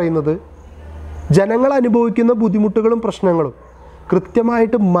എന്ന് പറയുന്നത് ജനങ്ങൾ അനുഭവിക്കുന്ന ബുദ്ധിമുട്ടുകളും പ്രശ്നങ്ങളും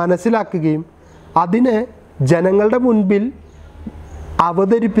കൃത്യമായിട്ട് മനസ്സിലാക്കുകയും അതിനെ ജനങ്ങളുടെ മുൻപിൽ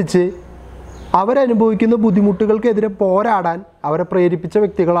അവതരിപ്പിച്ച് അവരനുഭവിക്കുന്ന ബുദ്ധിമുട്ടുകൾക്കെതിരെ പോരാടാൻ അവരെ പ്രേരിപ്പിച്ച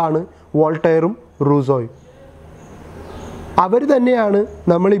വ്യക്തികളാണ് വോൾട്ടയറും റൂസോയും. അവർ തന്നെയാണ്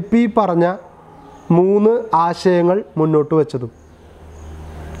നമ്മളിപ്പോൾ ഈ പറഞ്ഞ 3 ആശയങ്ങൾ മുന്നോട്ട് വെച്ചതും: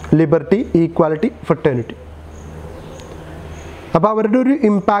 ലിബർട്ടി, ഈക്വാലിറ്റി, ഫ്രട്ടേണിറ്റി. അപ്പോൾ അവരുടെ ഒരു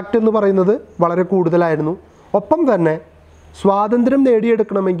ഇമ്പാക്റ്റ് എന്ന് പറയുന്നത് വളരെ കൂടുതലായിരുന്നു. ഒപ്പം തന്നെ സ്വാതന്ത്ര്യം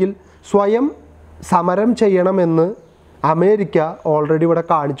നേടിയെടുക്കണമെങ്കിൽ സ്വയം സമരം ചെയ്യണമെന്ന് അമേരിക്ക ഓൾറെഡി ഇവിടെ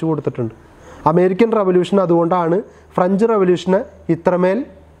കാണിച്ചു കൊടുത്തിട്ടുണ്ട്. അമേരിക്കൻ റവല്യൂഷൻ അതുകൊണ്ടാണ് ഫ്രഞ്ച് റവല്യൂഷനെ ഇത്രമേൽ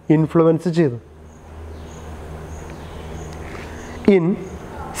ഇൻഫ്ലുവൻസ് ചെയ്തത്. ഇൻ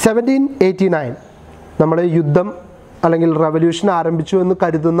 1789 നമ്മൾ യുദ്ധം അല്ലെങ്കിൽ റവല്യൂഷൻ ആരംഭിച്ചു എന്ന്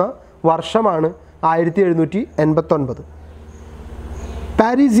കരുതുന്ന വർഷമാണ് 1789.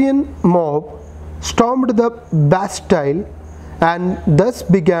 Parisian mob സ്റ്റോംഡ് the Bastille and thus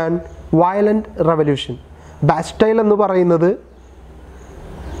began violent revolution. Bastille എന്ന് പറയുന്നത്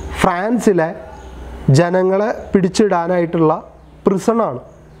ഫ്രാൻസിലെ ജനങ്ങളെ പിടിച്ചിടാനായിട്ടുള്ള പ്രിസണാണ്,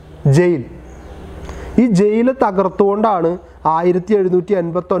 ജയിൽ. ഈ ജയിൽ തകർത്തുകൊണ്ടാണ്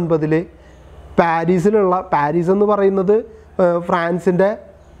 1789 പാരീസിലുള്ള, പാരീസ് എന്ന് പറയുന്നത് ഫ്രാൻസിൻ്റെ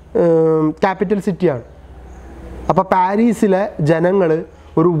ക്യാപിറ്റൽ സിറ്റിയാണ്. അപ്പോൾ പാരീസിലെ ജനങ്ങൾ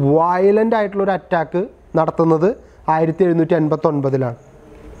ഒരു വയലൻ്റ് ആയിട്ടുള്ളൊരു അറ്റാക്ക് നടത്തുന്നത് 1789.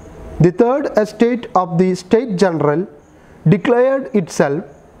 The third estate of the State General declared itself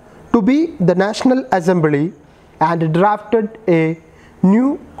to be the National Assembly and drafted a new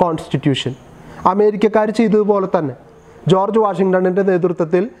constitution. അമേരിക്കക്കാർ ചെയ്തതുപോലെ തന്നെ ജോർജ് വാഷിങ്ടണിൻ്റെ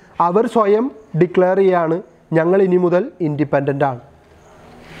നേതൃത്വത്തിൽ അവർ സ്വയം ഡിക്ലെയർ ചെയ്യാണ്, ഞങ്ങൾ ഇനി മുതൽ ഇൻഡിപെൻഡൻ്റ് ആണ്.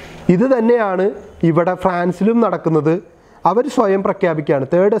 ഇത് തന്നെയാണ് ഇവിടെ ഫ്രാൻസിലും നടക്കുന്നത്. അവർ സ്വയം പ്രഖ്യാപിക്കുകയാണ്,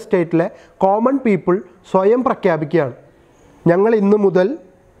 തേർഡ് എസ്റ്റേറ്റിലെ കോമൺ പീപ്പിൾ സ്വയം പ്രഖ്യാപിക്കുകയാണ്, ഞങ്ങൾ ഇന്ന് മുതൽ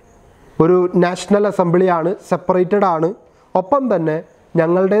ഒരു നാഷണൽ അസംബ്ലിയാണ്, സെപ്പറേറ്റഡ് ആണ്. ഒപ്പം തന്നെ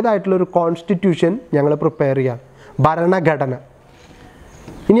ഞങ്ങളുടേതായിട്ടുള്ളൊരു കോൺസ്റ്റിറ്റ്യൂഷൻ ഞങ്ങൾ പ്രിപ്പയർ ചെയ്യാം, ഭരണഘടന.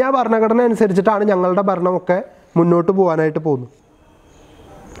 ഇനി ആ ഭരണഘടന അനുസരിച്ചിട്ടാണ് ഞങ്ങളുടെ ഭരണമൊക്കെ മുന്നോട്ട് പോകാനായിട്ട് പോകുന്നത്.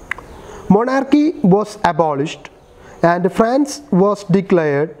 Monarchy was abolished and France was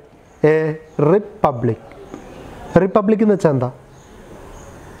declared A republic. Republic എന്ന് വെച്ചാൽ എന്താ?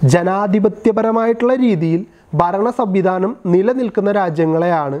 ജനാധിപത്യപരമായിട്ടുള്ള രീതിയിൽ ഭരണ സംവിധാനം നിലനിൽക്കുന്ന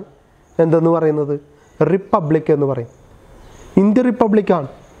രാജ്യങ്ങളെയാണ് എന്തെന്ന് പറയുന്നത്? റിപ്പബ്ലിക് എന്ന് പറയും. ഇന്ത്യ റിപ്പബ്ലിക്കാണ്.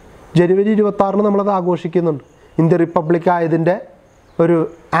 ജനുവരി 26 നമ്മളത് ആഘോഷിക്കുന്നുണ്ട്. ഇന്ത്യ റിപ്പബ്ലിക് ആയതിൻ്റെ ഒരു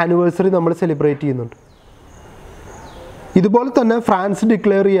ആനിവേഴ്സറി നമ്മൾ സെലിബ്രേറ്റ് ചെയ്യുന്നുണ്ട്. ഇതുപോലെ തന്നെ ഫ്രാൻസ്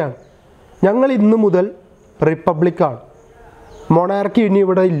ഡിക്ലെയർ ചെയ്യാണ്, ഞങ്ങൾ ഇന്ന് മുതൽ റിപ്പബ്ലിക്കാണ്, മൊണാർക്കി ഇനി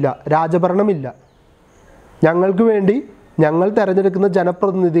ഇവിടെ ഇല്ല, രാജഭരണമില്ല. ഞങ്ങൾക്ക് വേണ്ടി ഞങ്ങൾ തിരഞ്ഞെടുക്കുന്ന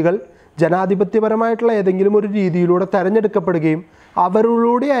ജനപ്രതിനിധികൾ ജനാധിപത്യപരമായിട്ടുള്ള ഏതെങ്കിലും ഒരു രീതിയിലൂടെ തിരഞ്ഞെടുക്കപ്പെടുകയും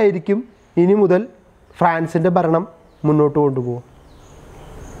അവരിലൂടെ ആയിരിക്കും ഇനി മുതൽ ഫ്രാൻസിൻ്റെ ഭരണം മുന്നോട്ട് കൊണ്ടുപോകും.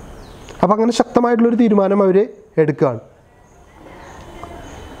 അപ്പോൾ അങ്ങനെ ശക്തമായിട്ടുള്ളൊരു തീരുമാനം അവർ എടുക്കുകയാണ്.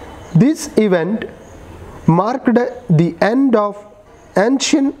 This event marked the end of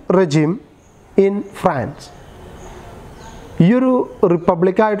ancient regime in France. ഈ ഒരു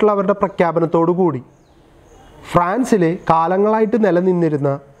റിപ്പബ്ലിക്കായിട്ടുള്ള അവരുടെ പ്രഖ്യാപനത്തോടു കൂടി ഫ്രാൻസിൽ കാലങ്ങളായിട്ട് നിലനിന്നിരുന്ന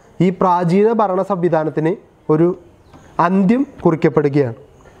ഈ പ്രാചീന ഭരണ സംവിധാനത്തിന് ഒരു അന്ത്യം കുറിക്കപ്പെടുകയാണ്.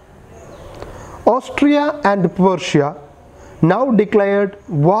 Austria and Persia now declared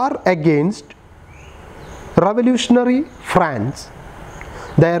war against revolutionary France.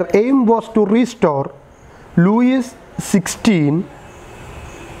 Their aim was to restore Louis XVI,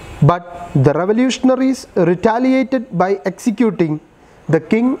 but the revolutionaries retaliated by executing the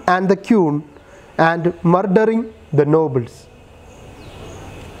king and the queen and murdering the nobles.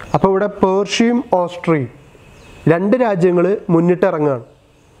 അപ്പോൾ ഇവിടെ പേർഷ്യയും ഓസ്ട്രിയയും 2 രാജ്യങ്ങൾ മുന്നിട്ടിറങ്ങുകയാണ്.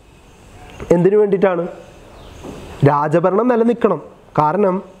 എന്തിനു വേണ്ടിയിട്ടാണ്? രാജഭരണം നിലനിൽക്കണം.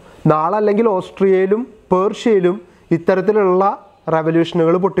 കാരണം നാളെ അല്ലെങ്കിൽ ഓസ്ട്രിയയിലും പേർഷ്യയിലും ഇത്തരത്തിലുള്ള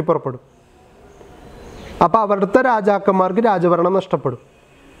റവല്യൂഷനുകൾ പൊട്ടിപ്പുറപ്പെടും. അപ്പോൾ അവിടുത്തെ രാജാക്കന്മാർക്ക് രാജഭരണം നഷ്ടപ്പെടും.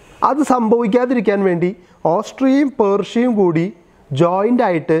 അത് സംഭവിക്കാതിരിക്കാൻ വേണ്ടി ഓസ്ട്രിയയും പേർഷ്യയും കൂടി ജോയിൻ്റ്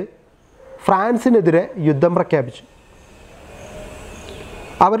ആയിട്ട് ഫ്രാൻസിനെതിരെ യുദ്ധം പ്രഖ്യാപിച്ചു.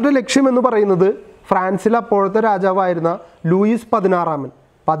 അവരുടെ ലക്ഷ്യമെന്ന് പറയുന്നത് ഫ്രാൻസിലെ അപ്പോഴത്തെ രാജാവായിരുന്ന ലൂയിസ്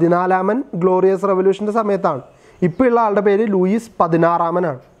 14 ഗ്ലോറിയസ് റവല്യൂഷൻ്റെ സമയത്താണ്. ഇപ്പോൾ ഉള്ള ആളുടെ പേര് ലൂയിസ്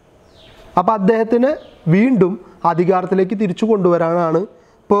 16 അപ്പോൾ അദ്ദേഹത്തിന് വീണ്ടും അധികാരത്തിലേക്ക് തിരിച്ചു കൊണ്ടുവരാനാണ്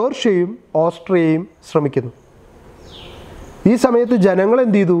പേർഷ്യയും ഓസ്ട്രിയയും ശ്രമിക്കുന്നത്. ഈ സമയത്ത് ജനങ്ങൾ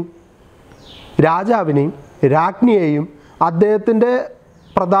എന്ത് ചെയ്തു? രാജാവിനെയും രാജ്ഞിയെയും അദ്ദേഹത്തിൻ്റെ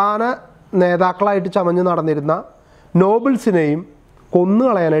പ്രധാന നേതാക്കളായിട്ട് ചമഞ്ഞ് നടന്നിരുന്ന നോബിൾസിനെയും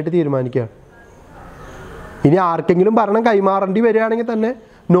കൊന്നുകളയാനായിട്ട് തീരുമാനിക്കുകയാണ്. ഇനി ആർക്കെങ്കിലും ഭരണം കൈമാറേണ്ടി വരികയാണെങ്കിൽ തന്നെ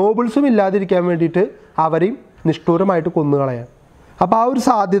നോബിൾസും ഇല്ലാതിരിക്കാൻ വേണ്ടിയിട്ട് അവരെയും നിഷ്ഠൂരമായിട്ട് കൊന്നുകളയാൻ. അപ്പോൾ ആ ഒരു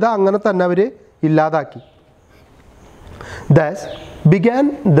സാധ്യത അങ്ങനെ തന്നെ അവർ ഇല്ലാതാക്കി. Thus began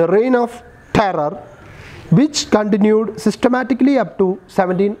the reign of terror which continued systematically up to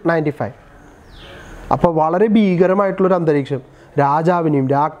 1795. അപ്പോൾ വളരെ ഭീകരമായിട്ടുള്ളൊരു അന്തരീക്ഷം, രാജാവിനെയും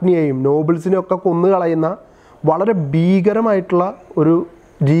രാജ്ഞിയെയും നോബിൾസിനെയും ഒക്കെ കൊന്നുകളയുന്ന വളരെ ഭീകരമായിട്ടുള്ള ഒരു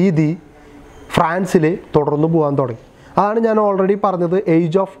രീതി ഫ്രാൻസിൽ തുടർന്നു പോകാൻ തുടങ്ങി. അതാണ് ഞാൻ ഓൾറെഡി പറഞ്ഞത്,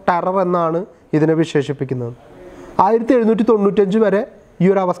 ഏജ് ഓഫ് ടെറർ എന്നാണ് ഇതിനെ വിശേഷിപ്പിക്കുന്നത്. 1795 വരെ ഈ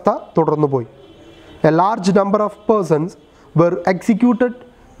ഒരു അവസ്ഥ തുടർന്നു പോയി. A large number of persons were executed,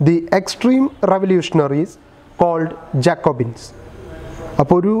 the extreme revolutionaries called Jacobins.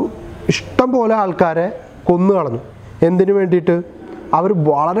 അപ്പോൾ ഒരു ഇഷ്ടം പോലെ ആൾക്കാരെ കൊന്നു കളഞ്ഞു. എന്തിനു വേണ്ടിയിട്ട്? അവർ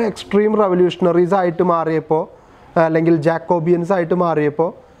വളരെ എക്സ്ട്രീം റവല്യൂഷണറീസ് ആയിട്ട് മാറിയപ്പോൾ, അല്ലെങ്കിൽ ജാക്കോബിയൻസ് ആയിട്ട് മാറിയപ്പോൾ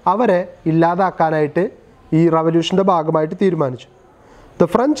അവരെ ഇല്ലാതാക്കാനായിട്ട് ഈ റവല്യൂഷൻ്റെ ഭാഗമായിട്ട് തീരുമാനിച്ചു. The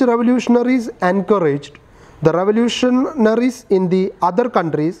French revolutionaries encouraged the revolutionaries in the other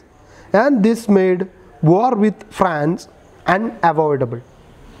countries and this made war with France unavoidable.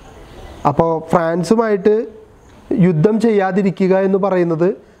 അപ്പോൾ ഫ്രാൻസുമായിട്ട് യുദ്ധം ചെയ്യാതിരിക്കുക എന്ന് പറയുന്നത്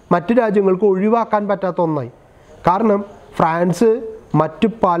മറ്റു രാജ്യങ്ങൾക്ക് ഒഴിവാക്കാൻ പറ്റാത്ത ഒന്നായി. കാരണം ഫ്രാൻസ് മറ്റു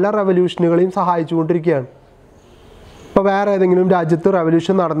പല റവല്യൂഷനുകളെയും സഹായിച്ചുകൊണ്ടിരിക്കുകയാണ്. ഇപ്പോൾ വേറെ ഏതെങ്കിലും രാജ്യത്ത്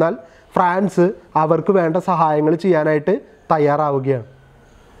റവല്യൂഷൻ നടന്നാൽ ഫ്രാൻസ് അവർക്ക് വേണ്ട സഹായങ്ങൾ ചെയ്യാനായിട്ട് തയ്യാറാവുകയാണ്.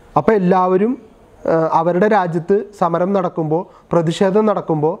 അപ്പോൾ എല്ലാവരും അവരുടെ രാജ്യത്ത് സമരം നടക്കുമ്പോൾ, പ്രതിഷേധം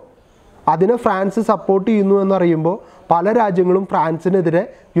നടക്കുമ്പോൾ അതിനെ ഫ്രാൻസ് സപ്പോർട്ട് ചെയ്യുന്നു എന്നറിയുമ്പോൾ പല രാജ്യങ്ങളും ഫ്രാൻസിനെതിരെ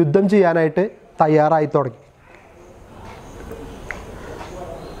യുദ്ധം ചെയ്യാനായിട്ട് തയ്യാറായി തുടങ്ങി.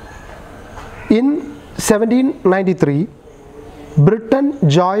 In 1793, Britain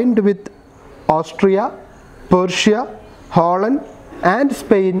joined with Austria, Persia, Holland and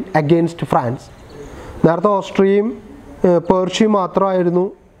Spain against France. നേരത്തെ ഓസ്ട്രിയയും പേർഷ്യയും മാത്രമായിരുന്നു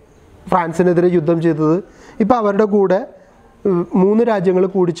ഫ്രാൻസിനെതിരെ യുദ്ധം ചെയ്തത്. ഇപ്പോൾ അവരുടെ കൂടെ 3 രാജ്യങ്ങൾ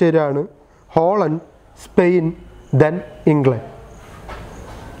കൂടിച്ചേരുകയാണ്, ഹോളണ്ട്, സ്പെയിൻ, ദെൻ ഇംഗ്ലണ്ട്.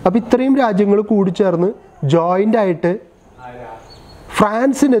 അപ്പോൾ ഇത്രയും രാജ്യങ്ങൾ കൂടിച്ചേർന്ന് ജോയിൻ്റ് ആയിട്ട്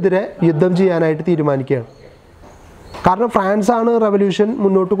ഫ്രാൻസിനെതിരെ യുദ്ധം ചെയ്യാനായിട്ട് തീരുമാനിക്കുകയാണ്. കാരണം ഫ്രാൻസാണ് റവല്യൂഷൻ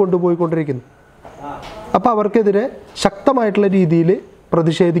മുന്നോട്ട് കൊണ്ടുപോയിക്കൊണ്ടിരിക്കുന്നത്. അപ്പോൾ അവർക്കെതിരെ ശക്തമായിട്ടുള്ള രീതിയിൽ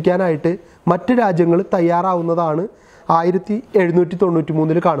പ്രതിഷേധിക്കാനായിട്ട് മറ്റ് രാജ്യങ്ങൾ തയ്യാറാവുന്നതാണ്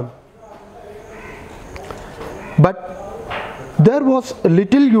 1793 കാണുന്നത്. But there was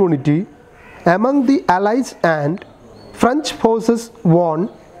little unity among the allies and French forces won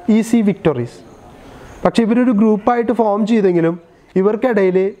easy victories. പക്ഷേ ഇവരൊരു ഗ്രൂപ്പായിട്ട് ഫോം ചെയ്തെങ്കിലും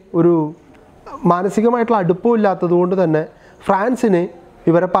ഇവർക്കിടയിൽ ഒരു മാനസികമായിട്ടുള്ള അടുപ്പമില്ലാത്തത് കൊണ്ട് തന്നെ ഫ്രാൻസിന്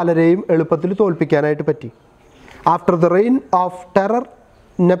ഇവരെ പലരെയും എളുപ്പത്തിൽ തോൽപ്പിക്കാനായിട്ട് പറ്റി. After the reign of terror,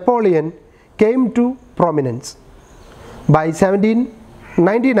 Napoleon came to prominence. By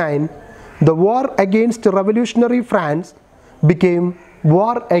 1799, the war against revolutionary France became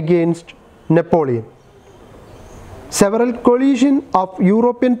war against Napoleon. Several coalitions of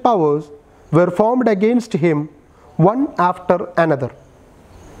European powers were formed against him, one after another.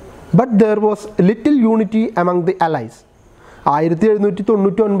 But there was little unity among the allies.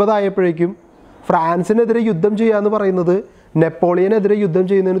 1799 ആയപ്പോഴേക്കും ഫ്രാൻസിനെതിരെ യുദ്ധം ചെയ്യുക എന്ന് പറയുന്നത് നെപ്പോളിയനെതിരെ യുദ്ധം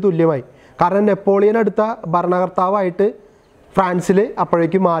ചെയ്യുന്നതിന് തുല്യമായി. കാരണം Napoleon അടുത്ത ഭരണകർത്താവായിട്ട് ഫ്രാൻസിൽ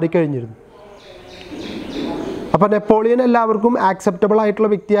അപ്പോഴേക്കും മാറിക്കഴിഞ്ഞിരുന്നു. അപ്പോൾ നെപ്പോളിയൻ എല്ലാവർക്കും ആക്സെപ്റ്റബിൾ ആയിട്ടുള്ള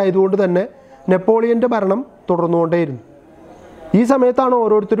വ്യക്തി ആയതുകൊണ്ട് തന്നെ നെപ്പോളിയൻ്റെ ഭരണം തുടർന്നുകൊണ്ടേയിരുന്നു. ഈ സമയത്താണ്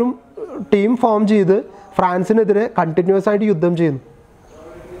ഓരോരുത്തരും ടീം ഫോം ചെയ്ത് ഫ്രാൻസിനെതിരെ കണ്ടിന്യൂസ് ആയിട്ട് യുദ്ധം ചെയ്യുന്നു.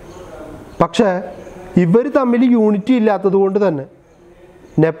 പക്ഷേ ഇവർ തമ്മിൽ യൂണിറ്റി ഇല്ലാത്തത് കൊണ്ട് തന്നെ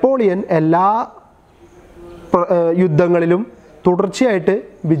നെപ്പോളിയൻ എല്ലാ യുദ്ധങ്ങളിലും തുടർച്ചയായിട്ട്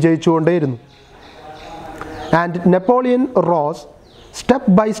വിജയിച്ചുകൊണ്ടേയിരുന്നു. And Napoleon rose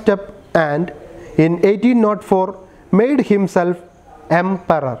step by step and in 1804 made himself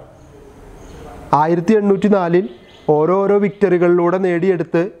emperor. 1804 ഓരോരോ വിക്ടറികളിലൂടെ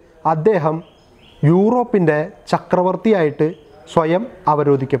നേടിയെടുത്ത് അദ്ദേഹം യൂറോപ്പിൻ്റെ ചക്രവർത്തിയായിട്ട് സ്വയം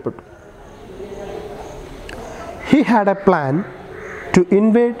അവരോധിക്കപ്പെട്ടു. He had a plan to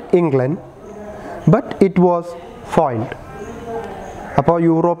invade England, but it was foiled. അപ്പോൾ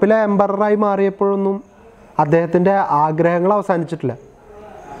യൂറോപ്പിലെ എംപററായി മാറിയപ്പോഴൊന്നും അദ്ദേഹത്തിൻ്റെ ആഗ്രഹങ്ങൾ അവസാനിച്ചിട്ടില്ല.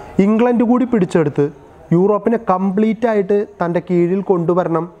 ഇംഗ്ലണ്ട് കൂടി പിടിച്ചെടുത്ത് യൂറോപ്പിനെ കംപ്ലീറ്റ് ആയിട്ട് തൻ്റെ കീഴിൽ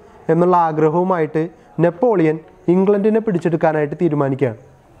കൊണ്ടുവരണം എന്നുള്ള ആഗ്രഹവുമായിട്ട് നെപ്പോളിയൻ ഇംഗ്ലണ്ടിനെ പിടിച്ചെടുക്കാനായിട്ട് തീരുമാനിക്കുകയാണ്.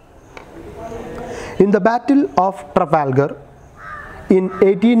 In the battle of Trafalgar in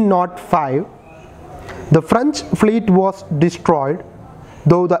 1805, the French fleet was destroyed,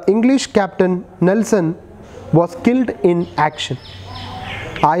 though the English captain Nelson was killed in action.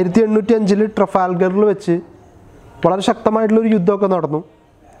 1805 ട്രഫാൽഗറിൽ വെച്ച് വളരെ ശക്തമായിട്ടുള്ളൊരു യുദ്ധമൊക്കെ നടന്നു.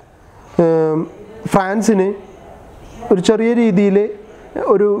 ഫ്രാൻസിന് ഒരു ചെറിയ രീതിയിൽ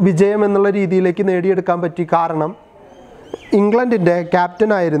ഒരു വിജയം എന്നുള്ള രീതിയിലേക്ക് നേടിയെടുക്കാൻ പറ്റി. കാരണം ഇംഗ്ലണ്ടിൻ്റെ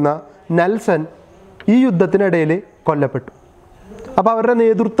ക്യാപ്റ്റനായിരുന്ന നെൽസൺ ഈ യുദ്ധത്തിനിടയിൽ കൊല്ലപ്പെട്ടു. അപ്പോൾ അവരുടെ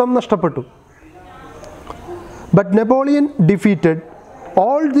നേതൃത്വം നഷ്ടപ്പെട്ടു. But Napoleon defeated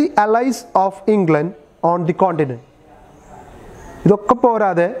all the അലൈസ് of England on the continent. ഇതൊക്കെ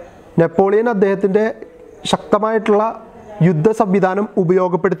പോരാതെ നെപ്പോളിയൻ അദ്ദേഹത്തിൻ്റെ ശക്തമായിട്ടുള്ള യുദ്ധ സംവിധാനം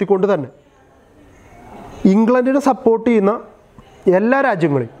ഉപയോഗപ്പെടുത്തിക്കൊണ്ട് തന്നെ ഇംഗ്ലണ്ടിനെ സപ്പോർട്ട് ചെയ്യുന്ന എല്ലാ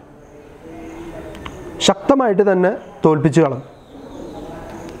രാജ്യങ്ങളെയും ശക്തമായിട്ട് തന്നെ തോൽപ്പിച്ചു കളഞ്ഞു.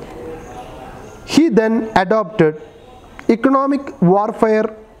 He then adopted economic warfare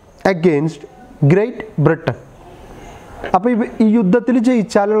against Great Britain. അപ്പോൾ ഈ യുദ്ധത്തിൽ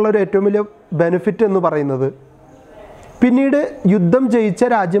ജയിച്ചാലുള്ള ഒരു ഏറ്റവും വലിയ ബെനിഫിറ്റ് എന്ന് പറയുന്നത് പിന്നീട് യുദ്ധം ജയിച്ച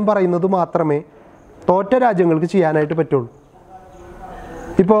രാജ്യം പറയുന്നത് മാത്രമേ തോറ്റ രാജ്യങ്ങൾക്ക് ചെയ്യാനായിട്ട് പറ്റുള്ളൂ.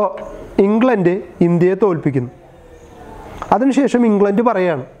 ഇപ്പോൾ ഇംഗ്ലണ്ട് ഇന്ത്യയെ തോൽപ്പിക്കുന്നു. അതിനുശേഷം ഇംഗ്ലണ്ട്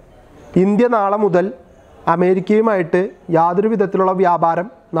പറയാണ് ഇന്ത്യ നാളെ മുതൽ അമേരിക്കയുമായിട്ട് യാതൊരു വിധത്തിലുള്ള വ്യാപാരം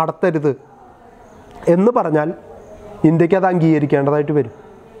നടത്തരുത് എന്ന് പറഞ്ഞാൽ ഇന്ത്യക്ക് അത് അംഗീകരിക്കേണ്ടതായിട്ട് വരും.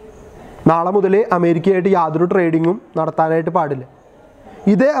 നാളെ മുതൽ അമേരിക്കയായിട്ട് യാതൊരു ട്രേഡിങ്ങും നടത്താനായിട്ട് പാടില്ല.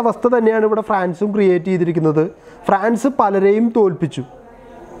 ഇതേ അവസ്ഥ തന്നെയാണ് ഇവിടെ ഫ്രാൻസും ക്രിയേറ്റ് ചെയ്തിരിക്കുന്നത്. ഫ്രാൻസ് പലരെയും തോൽപ്പിച്ചു.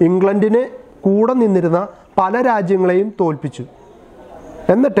 ഇംഗ്ലണ്ടിന് കൂടെ നിന്നിരുന്ന പല രാജ്യങ്ങളെയും തോൽപ്പിച്ചു.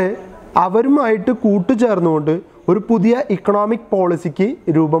 എന്നിട്ട് അവരുമായിട്ട് കൂട്ടുചേർന്നുകൊണ്ട് ഒരു പുതിയ ഇക്കണോമിക് പോളിസിക്ക്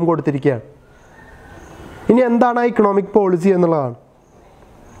രൂപം കൊടുത്തിരിക്കുകയാണ്. ഇനി എന്താണ് ആ ഇക്കണോമിക് പോളിസി എന്നുള്ളതാണ്.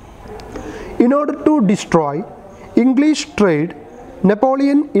 In order to destroy English trade,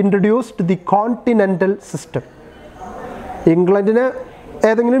 Napoleon introduced the continental system. ഇംഗ്ലണ്ടിനെ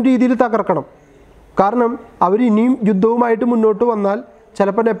ഏതെങ്കിലും രീതിയിൽ തകർക്കണം. കാരണം അവർ ഇനിയും യുദ്ധവുമായിട്ട് മുന്നോട്ട് വന്നാൽ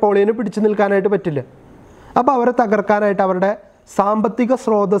ചിലപ്പോൾ നെപ്പോളിയന് പിടിച്ചു നിൽക്കാനായിട്ട് പറ്റില്ല. അപ്പോൾ അവരെ തകർക്കാനായിട്ട് അവരുടെ സാമ്പത്തിക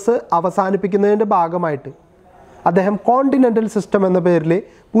സ്രോതസ് അവസാനിപ്പിക്കുന്നതിൻ്റെ ഭാഗമായിട്ട് അദ്ദേഹം കോണ്ടിനെൻ്റൽ സിസ്റ്റം എന്ന പേരിൽ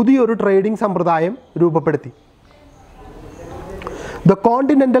പുതിയൊരു ട്രേഡിംഗ് സമ്പ്രദായം രൂപപ്പെടുത്തി. The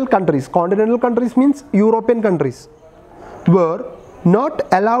continental countries means European countries, were not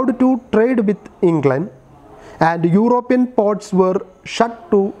allowed to trade with England, and European ports were shut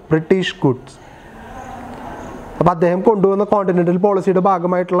to British goods. അപ്പോൾ അദ്ദേഹം കൊണ്ടുവന്ന കോണ്ടിനെൻ്റൽ പോളിസിയുടെ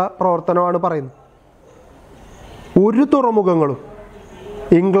ഭാഗമായിട്ടുള്ള പ്രവർത്തനമാണ് പറയുന്നത്. ഒരു തുറമുഖങ്ങളും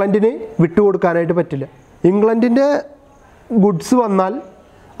ഇംഗ്ലണ്ടിന് വിട്ടുകൊടുക്കാനായിട്ട് പറ്റില്ല. ഇംഗ്ലണ്ടിൻ്റെ ഗുഡ്സ് വന്നാൽ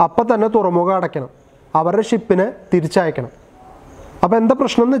അപ്പം തന്നെ തുറമുഖം അടയ്ക്കണം, അവരുടെ ഷിപ്പിനെ തിരിച്ചയക്കണം. അപ്പോൾ എന്താ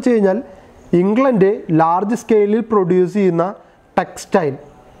പ്രശ്നം എന്ന് വെച്ച് കഴിഞ്ഞാൽ ഇംഗ്ലണ്ട് ലാർജ് സ്കെയിലിൽ പ്രൊഡ്യൂസ് ചെയ്യുന്ന ടെക്സ്റ്റൈൽ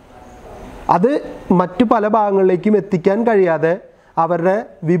അത് മറ്റു പല ഭാഗങ്ങളിലേക്കും എത്തിക്കാൻ കഴിയാതെ അവരുടെ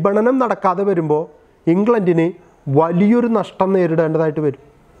വിപണനം നടക്കാതെ വരുമ്പോൾ ഇംഗ്ലണ്ടിന് വലിയൊരു നഷ്ടം നേരിടേണ്ടതായിട്ട് വരും.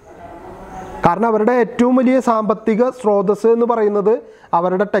 കാരണം അവരുടെ ഏറ്റവും വലിയ സാമ്പത്തിക സ്രോതസ് എന്ന് പറയുന്നത്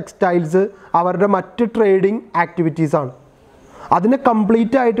അവരുടെ ടെക്സ്റ്റൈൽസ്, അവരുടെ മറ്റ് ട്രേഡിംഗ് ആക്ടിവിറ്റീസാണ്. അതിനെ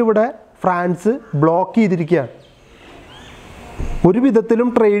കംപ്ലീറ്റ് ആയിട്ട് ഇവിടെ ഫ്രാൻസ് ബ്ലോക്ക് ചെയ്തിരിക്കുകയാണ്. ഒരു വിധത്തിലും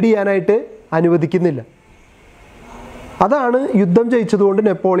ട്രേഡ് ചെയ്യാനായിട്ട് അനുവദിക്കുന്നില്ല. അതാണ് യുദ്ധം ജയിച്ചതുകൊണ്ട്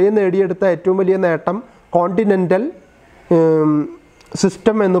നെപ്പോളിയൻ നേടിയെടുത്ത ഏറ്റവും വലിയ നേട്ടം, കോണ്ടിനെൻ്റൽ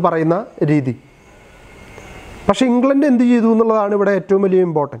സിസ്റ്റം എന്ന് പറയുന്ന രീതി. പക്ഷേ ഇംഗ്ലണ്ട് എന്ത് ചെയ്തു എന്നുള്ളതാണ് ഇവിടെ ഏറ്റവും വലിയ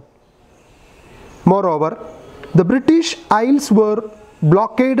important. Moreover, the British IELTS where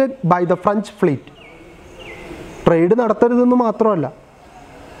ബ്ലോക്കേഡഡ് by the French fleet. Trade നടത്തരുതെന്ന് മാത്രമല്ല,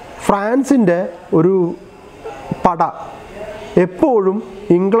 ഫ്രാൻസിൻ്റെ ഒരു പട എപ്പോഴും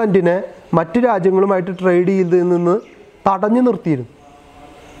ഇംഗ്ലണ്ടിനെ മറ്റ് രാജ്യങ്ങളുമായിട്ട് ട്രേഡ് ചെയ്തതിൽ നിന്ന് തടഞ്ഞു നിർത്തിയിരുന്നു.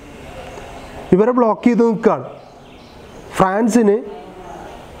 ഇവരെ ബ്ലോക്ക് ചെയ്ത് നിൽക്കുകയാണ്. ഫ്രാൻസിന്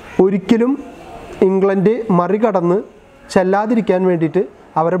ഒരിക്കലും ഇംഗ്ലണ്ട് മറികടന്ന് ചെല്ലാതിരിക്കാൻ വേണ്ടിയിട്ട്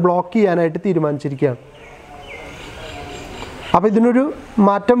അവരെ ബ്ലോക്ക് ചെയ്യാനായിട്ട് തീരുമാനിച്ചിരിക്കുകയാണ്. അപ്പോൾ ഇതിനൊരു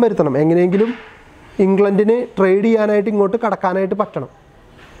മാറ്റം വരുത്തണം. എങ്ങനെയെങ്കിലും ഇംഗ്ലണ്ടിന് ട്രേഡ് ചെയ്യാനായിട്ട് ഇങ്ങോട്ട് കടക്കാനായിട്ട് പറ്റണം.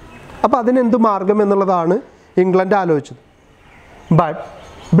 അപ്പോൾ അതിനെന്ത് മാർഗം എന്നുള്ളതാണ് ഇംഗ്ലണ്ട് ആലോചിച്ചത്. But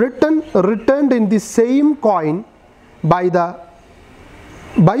Britain returned in the same coin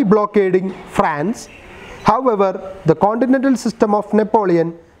by blockading France. However, the continental system of Napoleon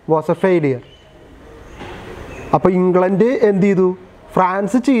was a failure. അപ്പോൾ ഇംഗ്ലണ്ട് എന്ത് ചെയ്തു?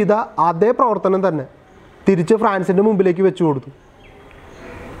 ഫ്രാൻസ് ചെയ്ത അതേ പ്രവർത്തനം തന്നെ തിരിച്ച് ഫ്രാൻസിൻ്റെ മുമ്പിലേക്ക് വെച്ചു കൊടുത്തു.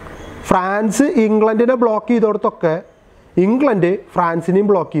 ഫ്രാൻസ് ഇംഗ്ലണ്ടിനെ ബ്ലോക്ക് ചെയ്തോടത്തൊക്കെ ഇംഗ്ലണ്ട് ഫ്രാൻസിനെയും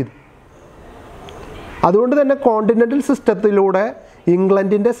ബ്ലോക്ക് ചെയ്തു. അതുകൊണ്ട് തന്നെ കോണ്ടിനെൻ്റൽ സിസ്റ്റത്തിലൂടെ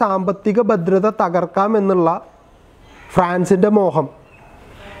ഇംഗ്ലണ്ടിൻ്റെ സാമ്പത്തിക ഭദ്രത തകർക്കാം എന്നുള്ള ഫ്രാൻസിൻ്റെ മോഹം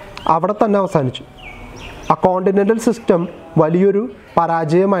അവിടെ തന്നെ അവസാനിച്ചു. ആ കോണ്ടിനെൻ്റൽ സിസ്റ്റം വലിയൊരു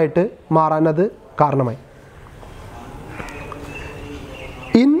പരാജയമായിട്ട് മാറാനത് കാരണമായി.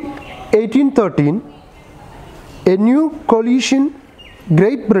 In 1813, a new coalition,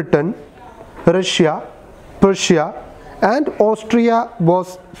 Great Britain, Russia, Prussia and Austria was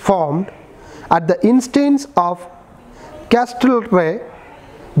formed at the instance of Castlereagh,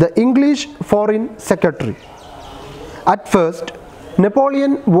 the English Foreign Secretary. At first,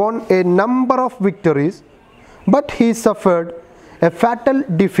 Napoleon won a number of victories, but he suffered a fatal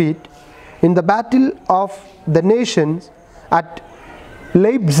defeat in the Battle of the Nations at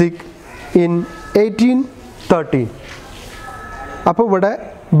Leipzig in 1813. അപ്പോൾ ഇവിടെ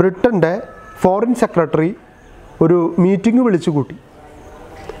ബ്രിട്ടൻ്റെ foreign secretary ഒരു meeting വിളിച്ചു കൂട്ടി.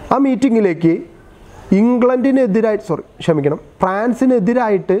 ആ മീറ്റിങ്ങിലേക്ക്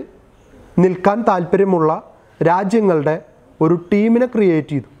ഫ്രാൻസിനെതിരായിട്ട് നിൽക്കാൻ താല്പര്യമുള്ള രാജ്യങ്ങളുടെ ഒരു ടീമിനെ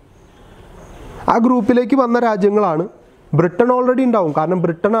ക്രിയേറ്റ് ചെയ്തു. ആ ഗ്രൂപ്പിലേക്ക് വന്ന രാജ്യങ്ങളാണ്, ബ്രിട്ടൻ ഓൾറെഡി ഉണ്ടാവും, കാരണം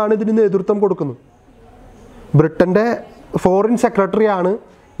ബ്രിട്ടനാണ് ഇതിന് നേതൃത്വം കൊടുക്കുന്നത്. ബ്രിട്ടൻ്റെ ഫോറിൻ സെക്രട്ടറിയാണ്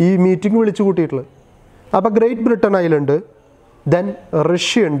ഈ മീറ്റിംഗ് വിളിച്ചു കൂട്ടിയിട്ടുള്ളത്. അപ്പോൾ ഗ്രേറ്റ് ബ്രിട്ടൻ അതിലുണ്ട്, ദെൻ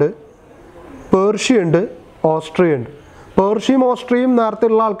റഷ്യ ഉണ്ട്, പേർഷ്യ ഉണ്ട്, ഓസ്ട്രിയ ഉണ്ട്. പേർഷ്യയും ഓസ്ട്രിയയും നേരത്തെ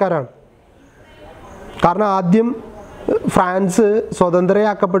ഉള്ള ആൾക്കാരാണ്. കാരണം ആദ്യം ഫ്രാൻസ്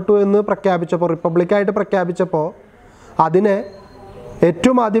സ്വതന്ത്രയാക്കപ്പെട്ടു എന്ന് പ്രഖ്യാപിച്ചപ്പോൾ, റിപ്പബ്ലിക്കായിട്ട് പ്രഖ്യാപിച്ചപ്പോൾ അതിനെ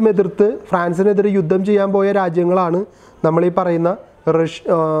ഏറ്റവും ആദ്യം എതിർത്ത് ഫ്രാൻസിനെതിരെ യുദ്ധം ചെയ്യാൻ പോയ രാജ്യങ്ങളാണ് നമ്മളീ പറയുന്ന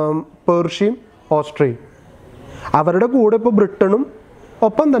പേർഷ്യയും ഓസ്ട്രിയയും. അവരുടെ കൂടെ ഇപ്പോൾ ബ്രിട്ടനും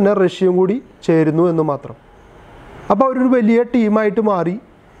ഒപ്പം തന്നെ റഷ്യയും കൂടി ചേരുന്നു എന്ന് മാത്രം. അപ്പോൾ അവരൊരു വലിയ ടീമായിട്ട് മാറി.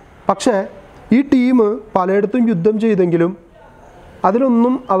 പക്ഷേ ഈ ടീം പലയിടത്തും യുദ്ധം ചെയ്തെങ്കിലും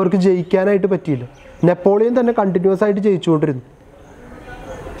അതിലൊന്നും അവർക്ക് ജയിക്കാനായിട്ട് പറ്റിയില്ല. നെപ്പോളിയൻ തന്നെ കണ്ടിന്യൂസ് ആയിട്ട് ജയിച്ചുകൊണ്ടിരുന്നു.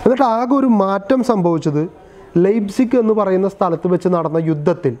 എന്നിട്ട് ആകെ ഒരു മാറ്റം സംഭവിച്ചത് ലൈപ്സിഗ് എന്ന് പറയുന്ന സ്ഥലത്ത് വെച്ച് നടന്ന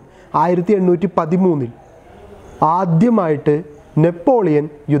യുദ്ധത്തിൽ 1813 ആദ്യമായിട്ട് നെപ്പോളിയൻ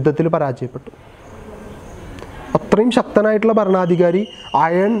യുദ്ധത്തിൽ പരാജയപ്പെട്ടു. അത്രയും ശക്തനായിട്ടുള്ള ഭരണാധികാരി,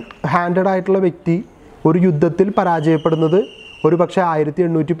 അയൺ ഹാൻഡഡ് ആയിട്ടുള്ള വ്യക്തി ഒരു യുദ്ധത്തിൽ പരാജയപ്പെടുന്നത് ഒരു പക്ഷേ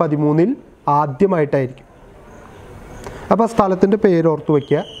 1813 ആദ്യമായിട്ടായിരിക്കും. അപ്പോൾ സ്ഥലത്തിൻ്റെ പേര് ഓർത്തു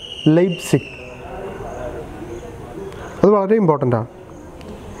വയ്ക്കുക, ലൈപ്സിഗ്. അത് വളരെ ഇമ്പോർട്ടൻ്റ് ആണ്.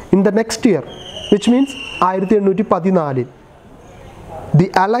 In the next year, which means 1814, the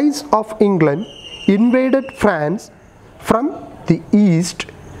അലൈസ് of England invaded France from the east,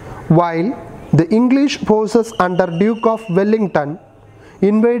 while the English forces under Duke of Wellington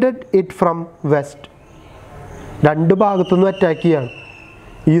invaded it from west. രണ്ട് ഭാഗത്തുനിന്നും അറ്റാക്ക് ചെയ്യാണ്.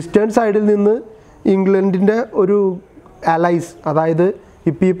 ഈസ്റ്റേൺ സൈഡിൽ നിന്ന് ഇംഗ്ലണ്ടിൻ്റെ ഒരു അലൈസ്, അതായത്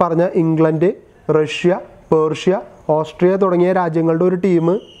ഇപ്പോൾ ഈ പറഞ്ഞ ഇംഗ്ലണ്ട്, റഷ്യ, പേർഷ്യ, ഓസ്ട്രിയ തുടങ്ങിയ രാജ്യങ്ങളുടെ ഒരു ടീം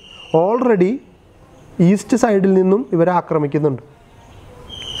ഓൾറെഡി ഈസ്റ്റ് സൈഡിൽ നിന്നും ഇവരെ ആക്രമിക്കുന്നുണ്ട്.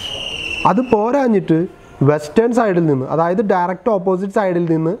 അത് പോരാഞ്ഞിട്ട് വെസ്റ്റേൺ സൈഡിൽ നിന്ന്, അതായത് ഡയറക്റ്റ് ഓപ്പോസിറ്റ് സൈഡിൽ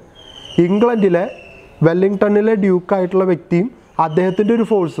നിന്ന് ഇംഗ്ലണ്ടിലെ വെല്ലിംഗ്ടണിലെ ഡ്യൂക്കായിട്ടുള്ള വ്യക്തിയും അദ്ദേഹത്തിൻ്റെ ഒരു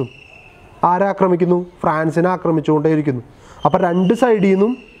ഫോഴ്സും ആരാക്രമിക്കുന്നു? ഫ്രാൻസിനെ ആക്രമിച്ചുകൊണ്ടേയിരിക്കുന്നു. അപ്പോൾ രണ്ട് സൈഡിൽ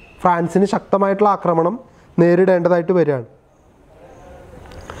നിന്നും ഫ്രാൻസിന് ശക്തമായിട്ടുള്ള ആക്രമണം നേരിടേണ്ടതായിട്ട് വരികയാണ്.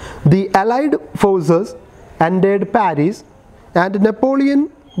 The allied forces entered Paris and Napoleon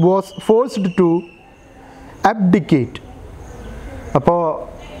was forced to അബ്ഡിക്കേറ്റ്. അപ്പോൾ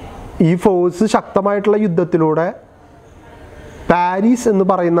ഈ ഫോഴ്സ് ശക്തമായിട്ടുള്ള യുദ്ധത്തിലൂടെ പാരീസ് എന്ന്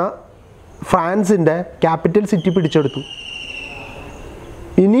പറയുന്ന ഫ്രാൻസിൻ്റെ ക്യാപിറ്റൽ സിറ്റി പിടിച്ചെടുത്തു.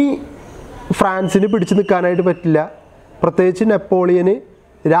 ഇനി ഫ്രാൻസിന് പിടിച്ചു നിൽക്കാനായിട്ട് പറ്റില്ല. പ്രത്യേകിച്ച് നെപ്പോളിയന്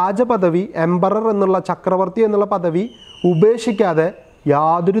രാജപദവി, എംപറർ എന്നുള്ള, ചക്രവർത്തി എന്നുള്ള പദവി ഉപേക്ഷിക്കാതെ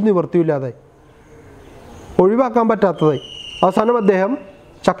യാതൊരു നിവൃത്തിയില്ലാതെ, ഒഴിവാക്കാൻ പറ്റാത്തതായി. അവസാനം അദ്ദേഹം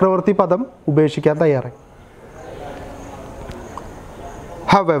ചക്രവർത്തി പദം ഉപേക്ഷിക്കാൻ തയ്യാറായി.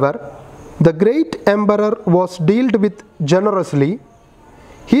 However, the great emperor was dealt with generously.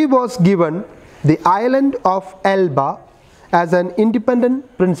 He was given the island of Elba as an independent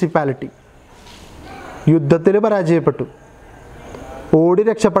principality. യുദ്ധത്തിൽ പരാജയപ്പെട്ടു. ഓടി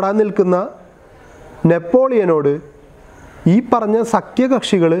രക്ഷപ്പെടാൻ നിൽക്കുന്ന നെപ്പോളിയനോട് ഈ പറഞ്ഞ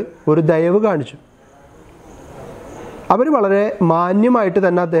സഖ്യകക്ഷികൾ ഒരു ദയവ് കാണിച്ചു. അവർ വളരെ മാന്യമായിട്ട്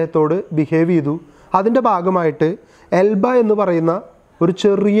തന്നെ അദ്ദേഹത്തോട് ബിഹേവ് ചെയ്തു. അതിൻ്റെ ഭാഗമായിട്ട് എൽബ എന്ന് പറയുന്ന ഒരു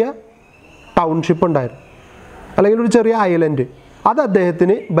ചെറിയ ടൗൺഷിപ്പ് ഉണ്ടായിരുന്നു, അല്ലെങ്കിൽ ഒരു ചെറിയ ഐലൻഡ്. അത്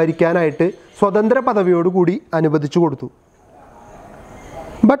അദ്ദേഹത്തിന് ഭരിക്കാനായിട്ട് സ്വതന്ത്ര പദവിയോടുകൂടി അനുവദിച്ചു കൊടുത്തു.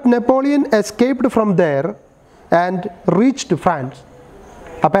 But Napoleon escaped from there and reached France.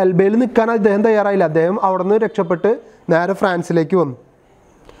 അപ്പോൾ എൽബയിൽ നിൽക്കാൻ അദ്ദേഹം തയ്യാറായില്ല. അദ്ദേഹം അവിടെ നിന്ന് രക്ഷപ്പെട്ട് നേരെ ഫ്രാൻസിലേക്ക് വന്നു.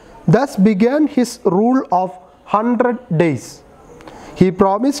 Thus began his rule of 100 days. He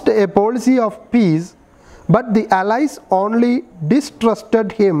promised a policy of peace, but the allies only distrusted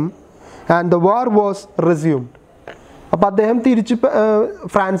him and the war was resumed. അപ്പോൾ അദ്ദേഹം തിരിച്ച്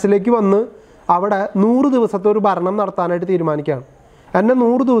ഫ്രാൻസിലേക്ക് വന്ന് അവിടെ 100 ദിവസത്തെ ഒരു ഭരണം നടത്താനായിട്ട് തീരുമാനിക്കുകയാണ്. എന്നെ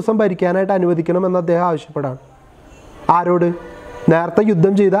 100 ദിവസം ഭരിക്കാനായിട്ട് അനുവദിക്കണമെന്ന് അദ്ദേഹം ആവശ്യപ്പെടാണ്. ആരോട്? നേരത്തെ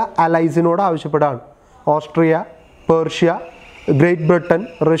യുദ്ധം ചെയ്ത അലൈസിനോട് ആവശ്യപ്പെടാണ്. Austria, Persia, great Britain,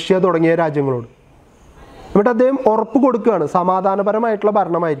 Russia തുടങ്ങിയ രാജ്യങ്ങളോട്. എന്നിട്ട് അദ്ദേഹം ഉറപ്പ് കൊടുക്കുകയാണ്, സമാധാനപരമായിട്ടുള്ള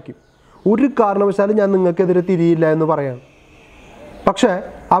ഭരണമായിരിക്കും, ഒരു കാരണവശാലും ഞാൻ നിങ്ങൾക്കെതിരെ തിരിയില്ല എന്ന് പറയാണ്. പക്ഷേ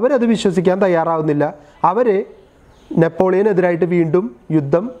അവരത് വിശ്വസിക്കാൻ തയ്യാറാവുന്നില്ല. അവർ നെപ്പോളിയനെതിരായിട്ട് വീണ്ടും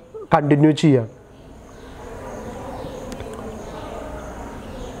യുദ്ധം കണ്ടിന്യൂ ചെയ്യുകയാണ്.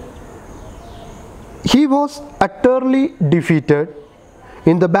 He was utterly defeated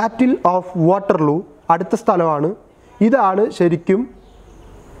in the Battle of Waterloo. അടുത്ത സ്ഥലമാണ്. ഇതാണ് ശരിക്കും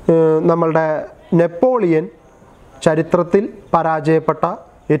നമ്മളുടെ നെപ്പോളിയൻ ചരിത്രത്തിൽ പരാജയപ്പെട്ട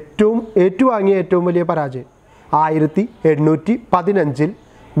ഏറ്റുവാങ്ങിയ ഏറ്റവും വലിയ പരാജയം. 1815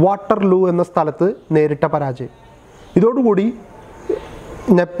 വാട്ടർലൂ എന്ന സ്ഥലത്ത് നേരിട്ട പരാജയം. ഇതോടുകൂടി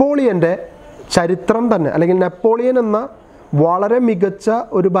നെപ്പോളിയൻ്റെ ചരിത്രം തന്നെ, അല്ലെങ്കിൽ നെപ്പോളിയൻ എന്ന വളരെ മികച്ച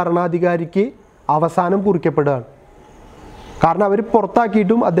ഒരു ഭരണാധികാരിക്ക് അവസാനം കുറിക്കപ്പെടുകയാണ്. കാരണം അവർ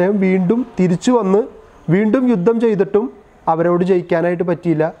പുറത്താക്കിയിട്ടും അദ്ദേഹം വീണ്ടും തിരിച്ചു വന്ന് വീണ്ടും യുദ്ധം ചെയ്തിട്ടും അവരോട് ജയിക്കാനായിട്ട്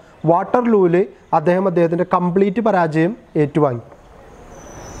പറ്റിയില്ല. വാട്ടർലൂവിൽ അദ്ദേഹത്തിൻ്റെ കംപ്ലീറ്റ് പരാജയം ഏറ്റുവാങ്ങി.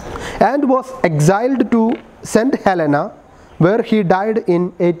 And was exhaled to cent Helena where he died in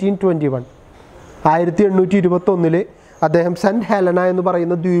 1821. 1821 അദ്ദേഹം സെൻറ്റ് ഹെലന എന്ന്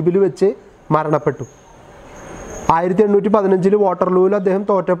പറയുന്ന ദ്വീപിൽ വെച്ച് മരണപ്പെട്ടു. 1815 വാട്ടർലൂവിൽ അദ്ദേഹം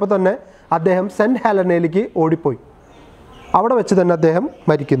തോറ്റപ്പോൾ തന്നെ അദ്ദേഹം സെൻറ്റ് ഹെലനയിലേക്ക് ഓടിപ്പോയി. അവിടെ വെച്ച് തന്നെ അദ്ദേഹം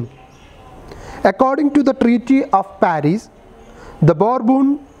മരിക്കുന്നു. According to the treaty of Paris, the ബോർബൂൺ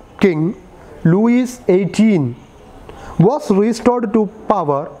king Luis 18 was restored to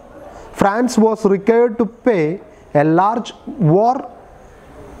power. France was required to pay a large war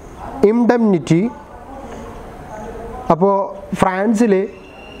indemnity. അപ്പോൾ ഫ്രാൻസിൽ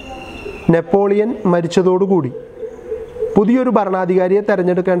നെപ്പോളിയൻ മരിച്ചതോടുകൂടി പുതിയൊരു ഭരണാധികാരിയെ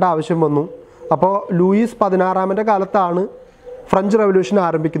തിരഞ്ഞെടുക്കേണ്ട ആവശ്യം വന്നു. അപ്പോൾ ലൂയിസ് 16 കാലത്താണ് ഫ്രഞ്ച് റവല്യൂഷൻ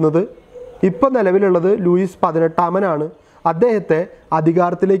ആരംഭിക്കുന്നത്. ഇപ്പോൾ നിലവിലുള്ളത് ലൂയിസ് 18 അദ്ദേഹത്തെ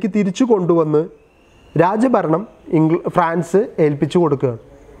അധികാരത്തിലേക്ക് തിരിച്ചു കൊണ്ടുവന്ന് രാജ്യഭരണം ഫ്രാൻസ് ഏൽപ്പിച്ചു കൊടുക്കുകയാണ്.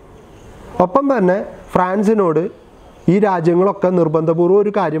 ഒപ്പം തന്നെ ഫ്രാൻസിനോട് ഈ രാജ്യങ്ങളൊക്കെ നിർബന്ധപൂർവ്വം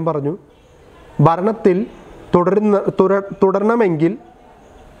ഒരു കാര്യം പറഞ്ഞു, ഭരണത്തിൽ തുടരണമെങ്കിൽ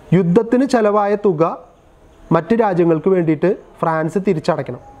യുദ്ധത്തിന് ചെലവായ തുക മറ്റ് രാജ്യങ്ങൾക്ക് വേണ്ടിയിട്ട് ഫ്രാൻസ്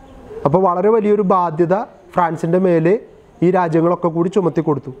തിരിച്ചടയ്ക്കണം. അപ്പോൾ വളരെ വലിയൊരു ബാധ്യത ഫ്രാൻസിൻ്റെ മേലെ ഈ രാജ്യങ്ങളൊക്കെ കൂടി ചുമത്തി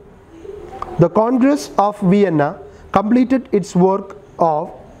കൊടുത്തു. The Congress of Vienna completed it's work of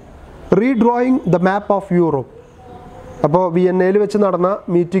റീഡ്രോയിങ് the map of Europe. അപ്പോൾ വിയന്നയിൽ വെച്ച് നടന്ന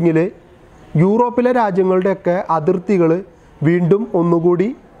മീറ്റിങ്ങിൽ യൂറോപ്പിലെ രാജ്യങ്ങളുടെയൊക്കെ അതിർത്തികൾ വീണ്ടും ഒന്നുകൂടി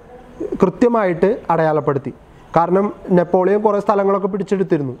കൃത്യമായിട്ട് അടയാളപ്പെടുത്തി. കാരണം നെപ്പോളിയൻ കുറേ സ്ഥലങ്ങളൊക്കെ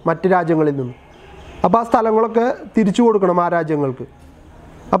പിടിച്ചെടുത്തിരുന്നു മറ്റ് രാജ്യങ്ങളിൽ നിന്നും. അപ്പോൾ ആ സ്ഥലങ്ങളൊക്കെ തിരിച്ചു കൊടുക്കണം ആ രാജ്യങ്ങൾക്ക്.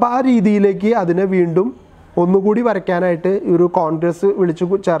 അപ്പോൾ ആ രീതിയിലേക്ക് അതിനെ വീണ്ടും ഒന്നുകൂടി വരയ്ക്കാനായിട്ട് ഒരു കോൺഗ്രസ് വിളിച്ചു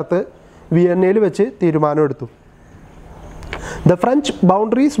ചേർത്ത് വിയന്നയിൽ വെച്ച് തീരുമാനമെടുത്തു. The French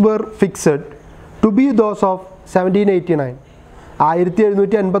boundaries were fixed to B those of 1789.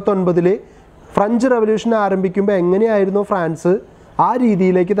 1789 French revolution ആരംഭിക്കുമ്പോൾ എങ്ങനെയായിരുന്നു ഫ്രാൻസ്, ആ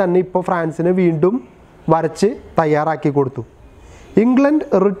രീതിയിലേക്ക് തന്നെ ഇപ്പോൾ ഫ്രാൻസിനെ വീണ്ടും വരച്ച് തയ്യാറാക്കി കൊടുത്തു. England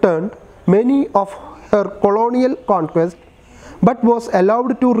returned many of her colonial conquest but was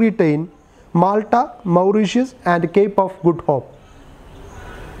allowed to retain Malta, Mauritius and Cape of good hope.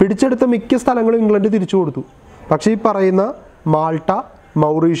 പിടിച്ചെടുത്ത മിക്ക സ്ഥലങ്ങളും ഇംഗ്ലണ്ട് തിരിച്ചു കൊടുത്തു. പക്ഷേ ഈ പറയുന്ന Malta,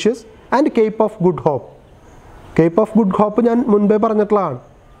 Mauritius and Cape of good hope, Cape of good hope ഞാൻ മുൻപേ പറഞ്ഞിട്ടുള്ളതാണ്,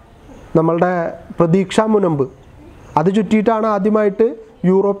 നമ്മളുടെ പ്രതീക്ഷാ മുനമ്പ്. അത് ചുറ്റിയിട്ടാണ് ആദ്യമായിട്ട്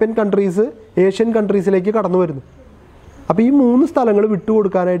യൂറോപ്യൻ കൺട്രീസ് ഏഷ്യൻ കൺട്രീസിലേക്ക് കടന്നു വരുന്നു. അപ്പോൾ ഈ 3 സ്ഥലങ്ങൾ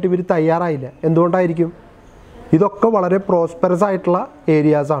വിട്ടുകൊടുക്കാനായിട്ട് ഇവർ തയ്യാറായില്ല. എന്തുകൊണ്ടായിരിക്കും? ഇതൊക്കെ വളരെ പ്രോസ്പെറസ് ആയിട്ടുള്ള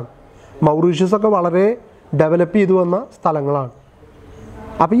ഏരിയാസാണ്. മൗറീഷ്യസൊക്കെ വളരെ ഡെവലപ്പ് ചെയ്തു വന്ന സ്ഥലങ്ങളാണ്.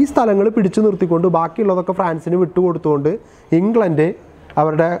 അപ്പോൾ ഈ സ്ഥലങ്ങൾ പിടിച്ചു നിർത്തിക്കൊണ്ട് ബാക്കിയുള്ളതൊക്കെ ഫ്രാൻസിന് വിട്ടുകൊടുത്തുകൊണ്ട് ഇംഗ്ലണ്ട്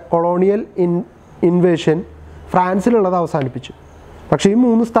അവരുടെ കൊളോണിയൽ ഇൻവേഷൻ ഫ്രാൻസിലുള്ളത് അവസാനിപ്പിച്ചു. പക്ഷേ ഈ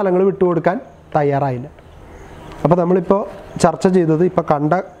 3 സ്ഥലങ്ങൾ വിട്ടുകൊടുക്കാൻ തയ്യാറായില്ല. അപ്പോൾ നമ്മളിപ്പോൾ ചർച്ച ചെയ്തത്, ഇപ്പോൾ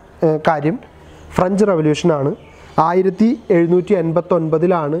കണ്ട കാര്യം ഫ്രഞ്ച് റവല്യൂഷനാണ്.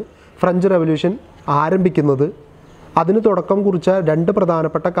 1789 ഫ്രഞ്ച് റവല്യൂഷൻ ആരംഭിക്കുന്നത്. അതിന് തുടക്കം കുറിച്ച 2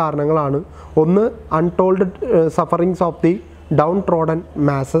 പ്രധാനപ്പെട്ട കാരണങ്ങളാണ്. ഒന്ന്, untold sufferings of the down trodden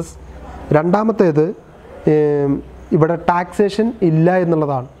masses. രണ്ടാമത്തേത്, ഇവിടെ ടാക്സേഷൻ ഇല്ല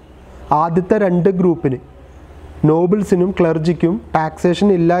എന്നുള്ളതാണ്. ആദ്യത്തെ 2 ഗ്രൂപ്പിന്, നോബിൾസിനും ക്ലർജിക്കും ടാക്സേഷൻ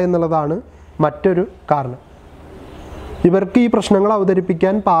ഇല്ല എന്നുള്ളതാണ് മറ്റൊരു കാരണം. ഇവർക്ക് ഈ പ്രശ്നങ്ങൾ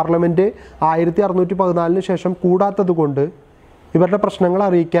അവതരിപ്പിക്കാൻ പാർലമെൻറ്റ് 1614 ശേഷം കൂടാത്തത് കൊണ്ട് ഇവരുടെ പ്രശ്നങ്ങൾ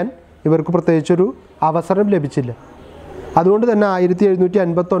അറിയിക്കാൻ ഇവർക്ക് പ്രത്യേകിച്ചൊരു അവസരം ലഭിച്ചില്ല. അതുകൊണ്ട് തന്നെ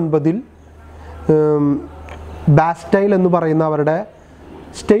 1759 ബാസ്റ്റൈൽ എന്ന് പറയുന്ന അവരുടെ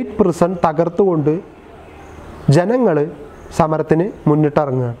സ്റ്റേറ്റ് പ്രിസൺ തകർത്തുകൊണ്ട് ജനങ്ങൾ സമരത്തിന്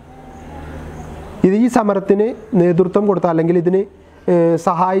മുന്നിട്ടിറങ്ങുകയാണ്. ഈ സമരത്തിന് നേതൃത്വം കൊടുത്ത അല്ലെങ്കിൽ ഇതിന്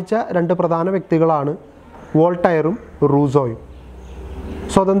സഹായിച്ച രണ്ട് പ്രധാന വ്യക്തികളാണ് വോൾട്ടയറും റൂസോയും.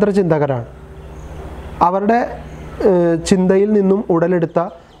 സ്വതന്ത്ര ചിന്തകരാണ്. അവരുടെ ചിന്തയിൽ നിന്നും ഉടലെടുത്ത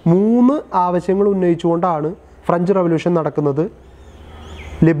 3 ആവശ്യങ്ങൾ ഉന്നയിച്ചുകൊണ്ടാണ് ഫ്രഞ്ച് റവല്യൂഷൻ നടക്കുന്നത്: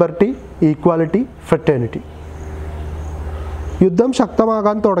 ലിബർട്ടി, ഈക്വാലിറ്റി, ഫ്രറ്റേണിറ്റി. യുദ്ധം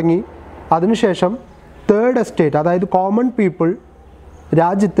ശക്തമാകാൻ തുടങ്ങി. അതിനുശേഷം തേർഡ് എസ്റ്റേറ്റ്, അതായത് കോമൺ പീപ്പിൾ,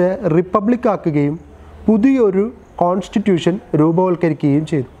 രാജ്യത്തെ റിപ്പബ്ലിക് ആക്കുകയും പുതിയൊരു കോൺസ്റ്റിറ്റ്യൂഷൻ രൂപവൽക്കരിക്കുകയും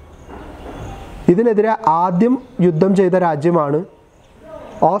ചെയ്തു. ഇതിനെതിരെ ആദ്യം യുദ്ധം ചെയ്ത രാജ്യമാണ്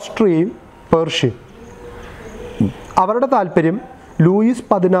ഓസ്ട്രിയയും പേർഷ്യയും. അവരുടെ താല്പര്യം ലൂയിസ്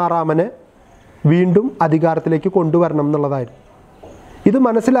 16 വീണ്ടും അധികാരത്തിലേക്ക് കൊണ്ടുവരണം എന്നുള്ളതായിരുന്നു. ഇത്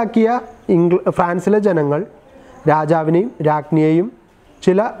മനസ്സിലാക്കിയ ഫ്രാൻസിലെ ജനങ്ങൾ രാജാവിനെയും രാജ്ഞിയെയും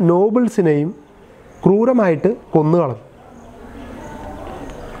ചില നോബിൾസിനെയും ക്രൂരമായിട്ട് കൊന്നുകളഞ്ഞു.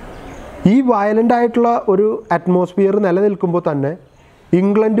 ഈ വയലൻ്റ് ആയിട്ടുള്ള ഒരു അറ്റ്മോസ്ഫിയർ നിലനിൽക്കുമ്പോൾ തന്നെ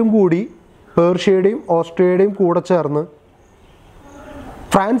ഇംഗ്ലണ്ടും കൂടി പേർഷ്യയുടെയും ഓസ്ട്രിയയുടെയും കൂടെ ചേർന്ന്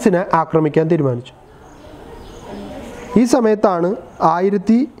ഫ്രാൻസിനെ ആക്രമിക്കാൻ തീരുമാനിച്ചു. ഈ സമയത്താണ്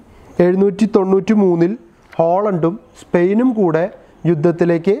 1793 ഹോളണ്ടും സ്പെയിനും കൂടെ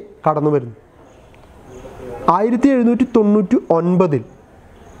യുദ്ധത്തിലേക്ക് കടന്നു വരുന്നു. 1799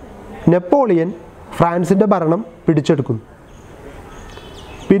 നെപ്പോളിയൻ ഫ്രാൻസിൻ്റെ ഭരണം പിടിച്ചെടുക്കുന്നു.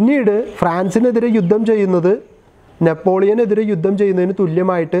 പിന്നീട് ഫ്രാൻസിനെതിരെ യുദ്ധം ചെയ്യുന്നത് നെപ്പോളിയനെതിരെ യുദ്ധം ചെയ്യുന്നതിന്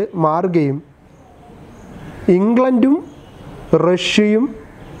തുല്യമായിട്ട് മാറുകയും ഇംഗ്ലണ്ടും റഷ്യയും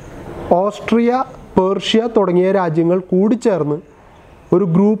ഓസ്ട്രിയ, പേർഷ്യ തുടങ്ങിയ രാജ്യങ്ങൾ കൂടിച്ചേർന്ന് ഒരു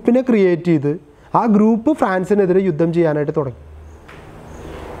ഗ്രൂപ്പിനെ ക്രിയേറ്റ് ചെയ്ത് ആ ഗ്രൂപ്പ് ഫ്രാൻസിനെതിരെ യുദ്ധം ചെയ്യാനായിട്ട് തുടങ്ങി.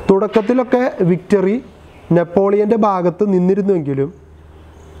 തുടക്കത്തിലൊക്കെ വിക്ടറി നെപ്പോളിയൻ്റെ ഭാഗത്ത് നിന്നിരുന്നുവെങ്കിലും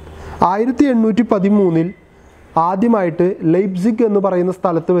 1813 ആദ്യമായിട്ട് ലൈപ്സിഗ് എന്ന് പറയുന്ന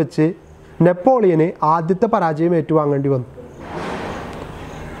സ്ഥലത്ത് വെച്ച് നെപ്പോളിയന് ആദ്യത്തെ പരാജയം ഏറ്റുവാങ്ങേണ്ടി വന്നു.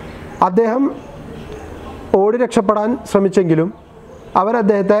 അദ്ദേഹം ഓടി രക്ഷപ്പെടാൻ ശ്രമിച്ചെങ്കിലും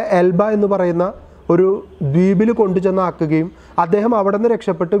അദ്ദേഹത്തെ എൽബ എന്ന് പറയുന്ന ഒരു ദ്വീപിൽ കൊണ്ടുചെന്നാക്കുകയും അദ്ദേഹം അവിടെ നിന്ന്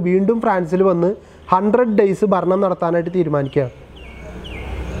രക്ഷപ്പെട്ട് വീണ്ടും ഫ്രാൻസിൽ വന്ന് 100 days ഭരണം നടത്താനായിട്ട് തീരുമാനിക്കുകയാണ്.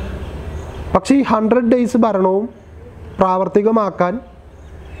 പക്ഷേ ഈ 100 days ഭരണവും പ്രാവർത്തികമാക്കാൻ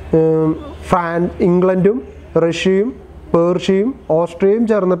ഇംഗ്ലണ്ടും റഷ്യയും പേർഷ്യയും ഓസ്ട്രിയയും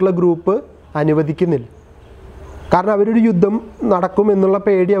ചേർന്നിട്ടുള്ള ഗ്രൂപ്പ് അനുവദിക്കുന്നില്ല. കാരണം അവരൊരു യുദ്ധം നടക്കുമെന്നുള്ള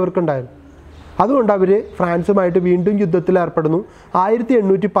പേടി അവർക്കുണ്ടായിരുന്നു. അതുകൊണ്ട് അവർ ഫ്രാൻസുമായിട്ട് വീണ്ടും യുദ്ധത്തിൽ ഏർപ്പെടുന്നു.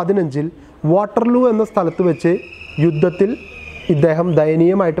 1815 വാട്ടർലൂ എന്ന സ്ഥലത്ത് വെച്ച് യുദ്ധത്തിൽ ഇദ്ദേഹം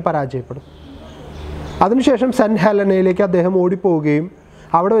ദയനീയമായിട്ട് പരാജയപ്പെടും. അതിനുശേഷം സെൻറ്റ് ഹെലനയിലേക്ക് അദ്ദേഹം ഓടിപ്പോവുകയും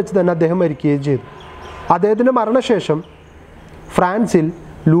അവിടെ വെച്ച് തന്നെ അദ്ദേഹം മരിക്കുകയും ചെയ്തു. അദ്ദേഹത്തിൻ്റെ മരണശേഷം ഫ്രാൻസിൽ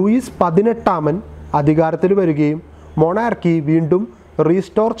ലൂയിസ് 18 അധികാരത്തിൽ വരികയും മൊണാർക്കി വീണ്ടും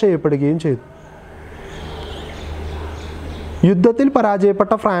റീസ്റ്റോർ ചെയ്യപ്പെടുകയും ചെയ്തു. യുദ്ധത്തിൽ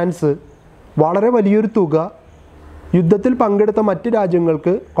പരാജയപ്പെട്ട ഫ്രാൻസ് വളരെ വലിയൊരു തുക യുദ്ധത്തിൽ പങ്കെടുത്ത മറ്റ്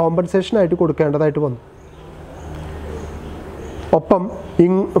രാജ്യങ്ങൾക്ക് കോമ്പൻസേഷനായിട്ട് കൊടുക്കേണ്ടതായിട്ട് വന്നു. ഒപ്പം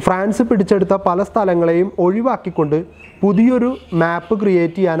ഫ്രാൻസ് പിടിച്ചെടുത്ത പല സ്ഥലങ്ങളെയും ഒഴിവാക്കിക്കൊണ്ട് പുതിയൊരു മാപ്പ്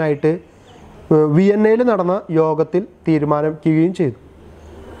ക്രിയേറ്റ് ചെയ്യാനായിട്ട് വിയന്നയിൽ നടന്ന യോഗത്തിൽ തീരുമാനിക്കുകയും ചെയ്തു.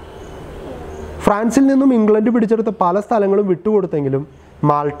 ഫ്രാൻസിൽ നിന്നും ഇംഗ്ലണ്ട് പിടിച്ചെടുത്ത പല സ്ഥലങ്ങളും വിട്ടുകൊടുത്തെങ്കിലും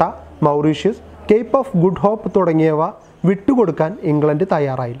Malta, Mauritius, Cape of good hope തുടങ്ങിയവ വിട്ടുകൊടുക്കാൻ ഇംഗ്ലണ്ട്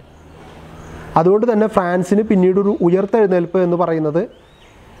തയ്യാറായില്ല. അതുകൊണ്ട് തന്നെ ഫ്രാൻസിന് പിന്നീടൊരു ഉയർത്തെഴുന്നേൽപ്പ് എന്ന് പറയുന്നത്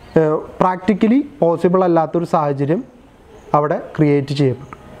പ്രാക്ടിക്കലി പോസിബിൾ അല്ലാത്തൊരു സാഹചര്യം അവിടെ ക്രിയേറ്റ്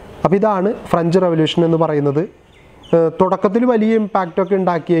ചെയ്യപ്പെട്ടു. അപ്പോൾ ഇതാണ് ഫ്രഞ്ച് റവല്യൂഷൻ എന്ന് പറയുന്നത്. തുടക്കത്തിൽ വലിയ ഇമ്പാക്റ്റൊക്കെ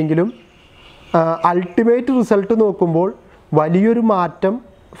ഉണ്ടാക്കിയെങ്കിലും അൾട്ടിമേറ്റ് റിസൾട്ട് നോക്കുമ്പോൾ വലിയൊരു മാറ്റം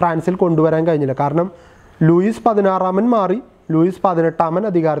ഫ്രാൻസിൽ കൊണ്ടുവരാൻ കഴിഞ്ഞില്ല. കാരണം ലൂയിസ് 16 മാറി, ലൂയിസ് 18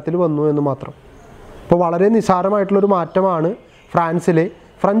 അധികാരത്തിൽ വന്നു എന്ന് മാത്രം. അപ്പോൾ വളരെ നിസ്സാരമായിട്ടുള്ളൊരു മാറ്റമാണ് ഫ്രാൻസിലെ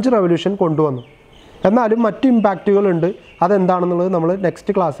ഫ്രഞ്ച് റവല്യൂഷൻ കൊണ്ടുവന്നു. എന്നാലും മറ്റ് ഇമ്പാക്റ്റുകളുണ്ട്. അതെന്താണെന്നുള്ളത് നമ്മൾ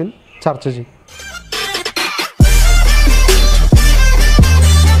നെക്സ്റ്റ് ക്ലാസ്സിൽ ചർച്ച ചെയ്യും.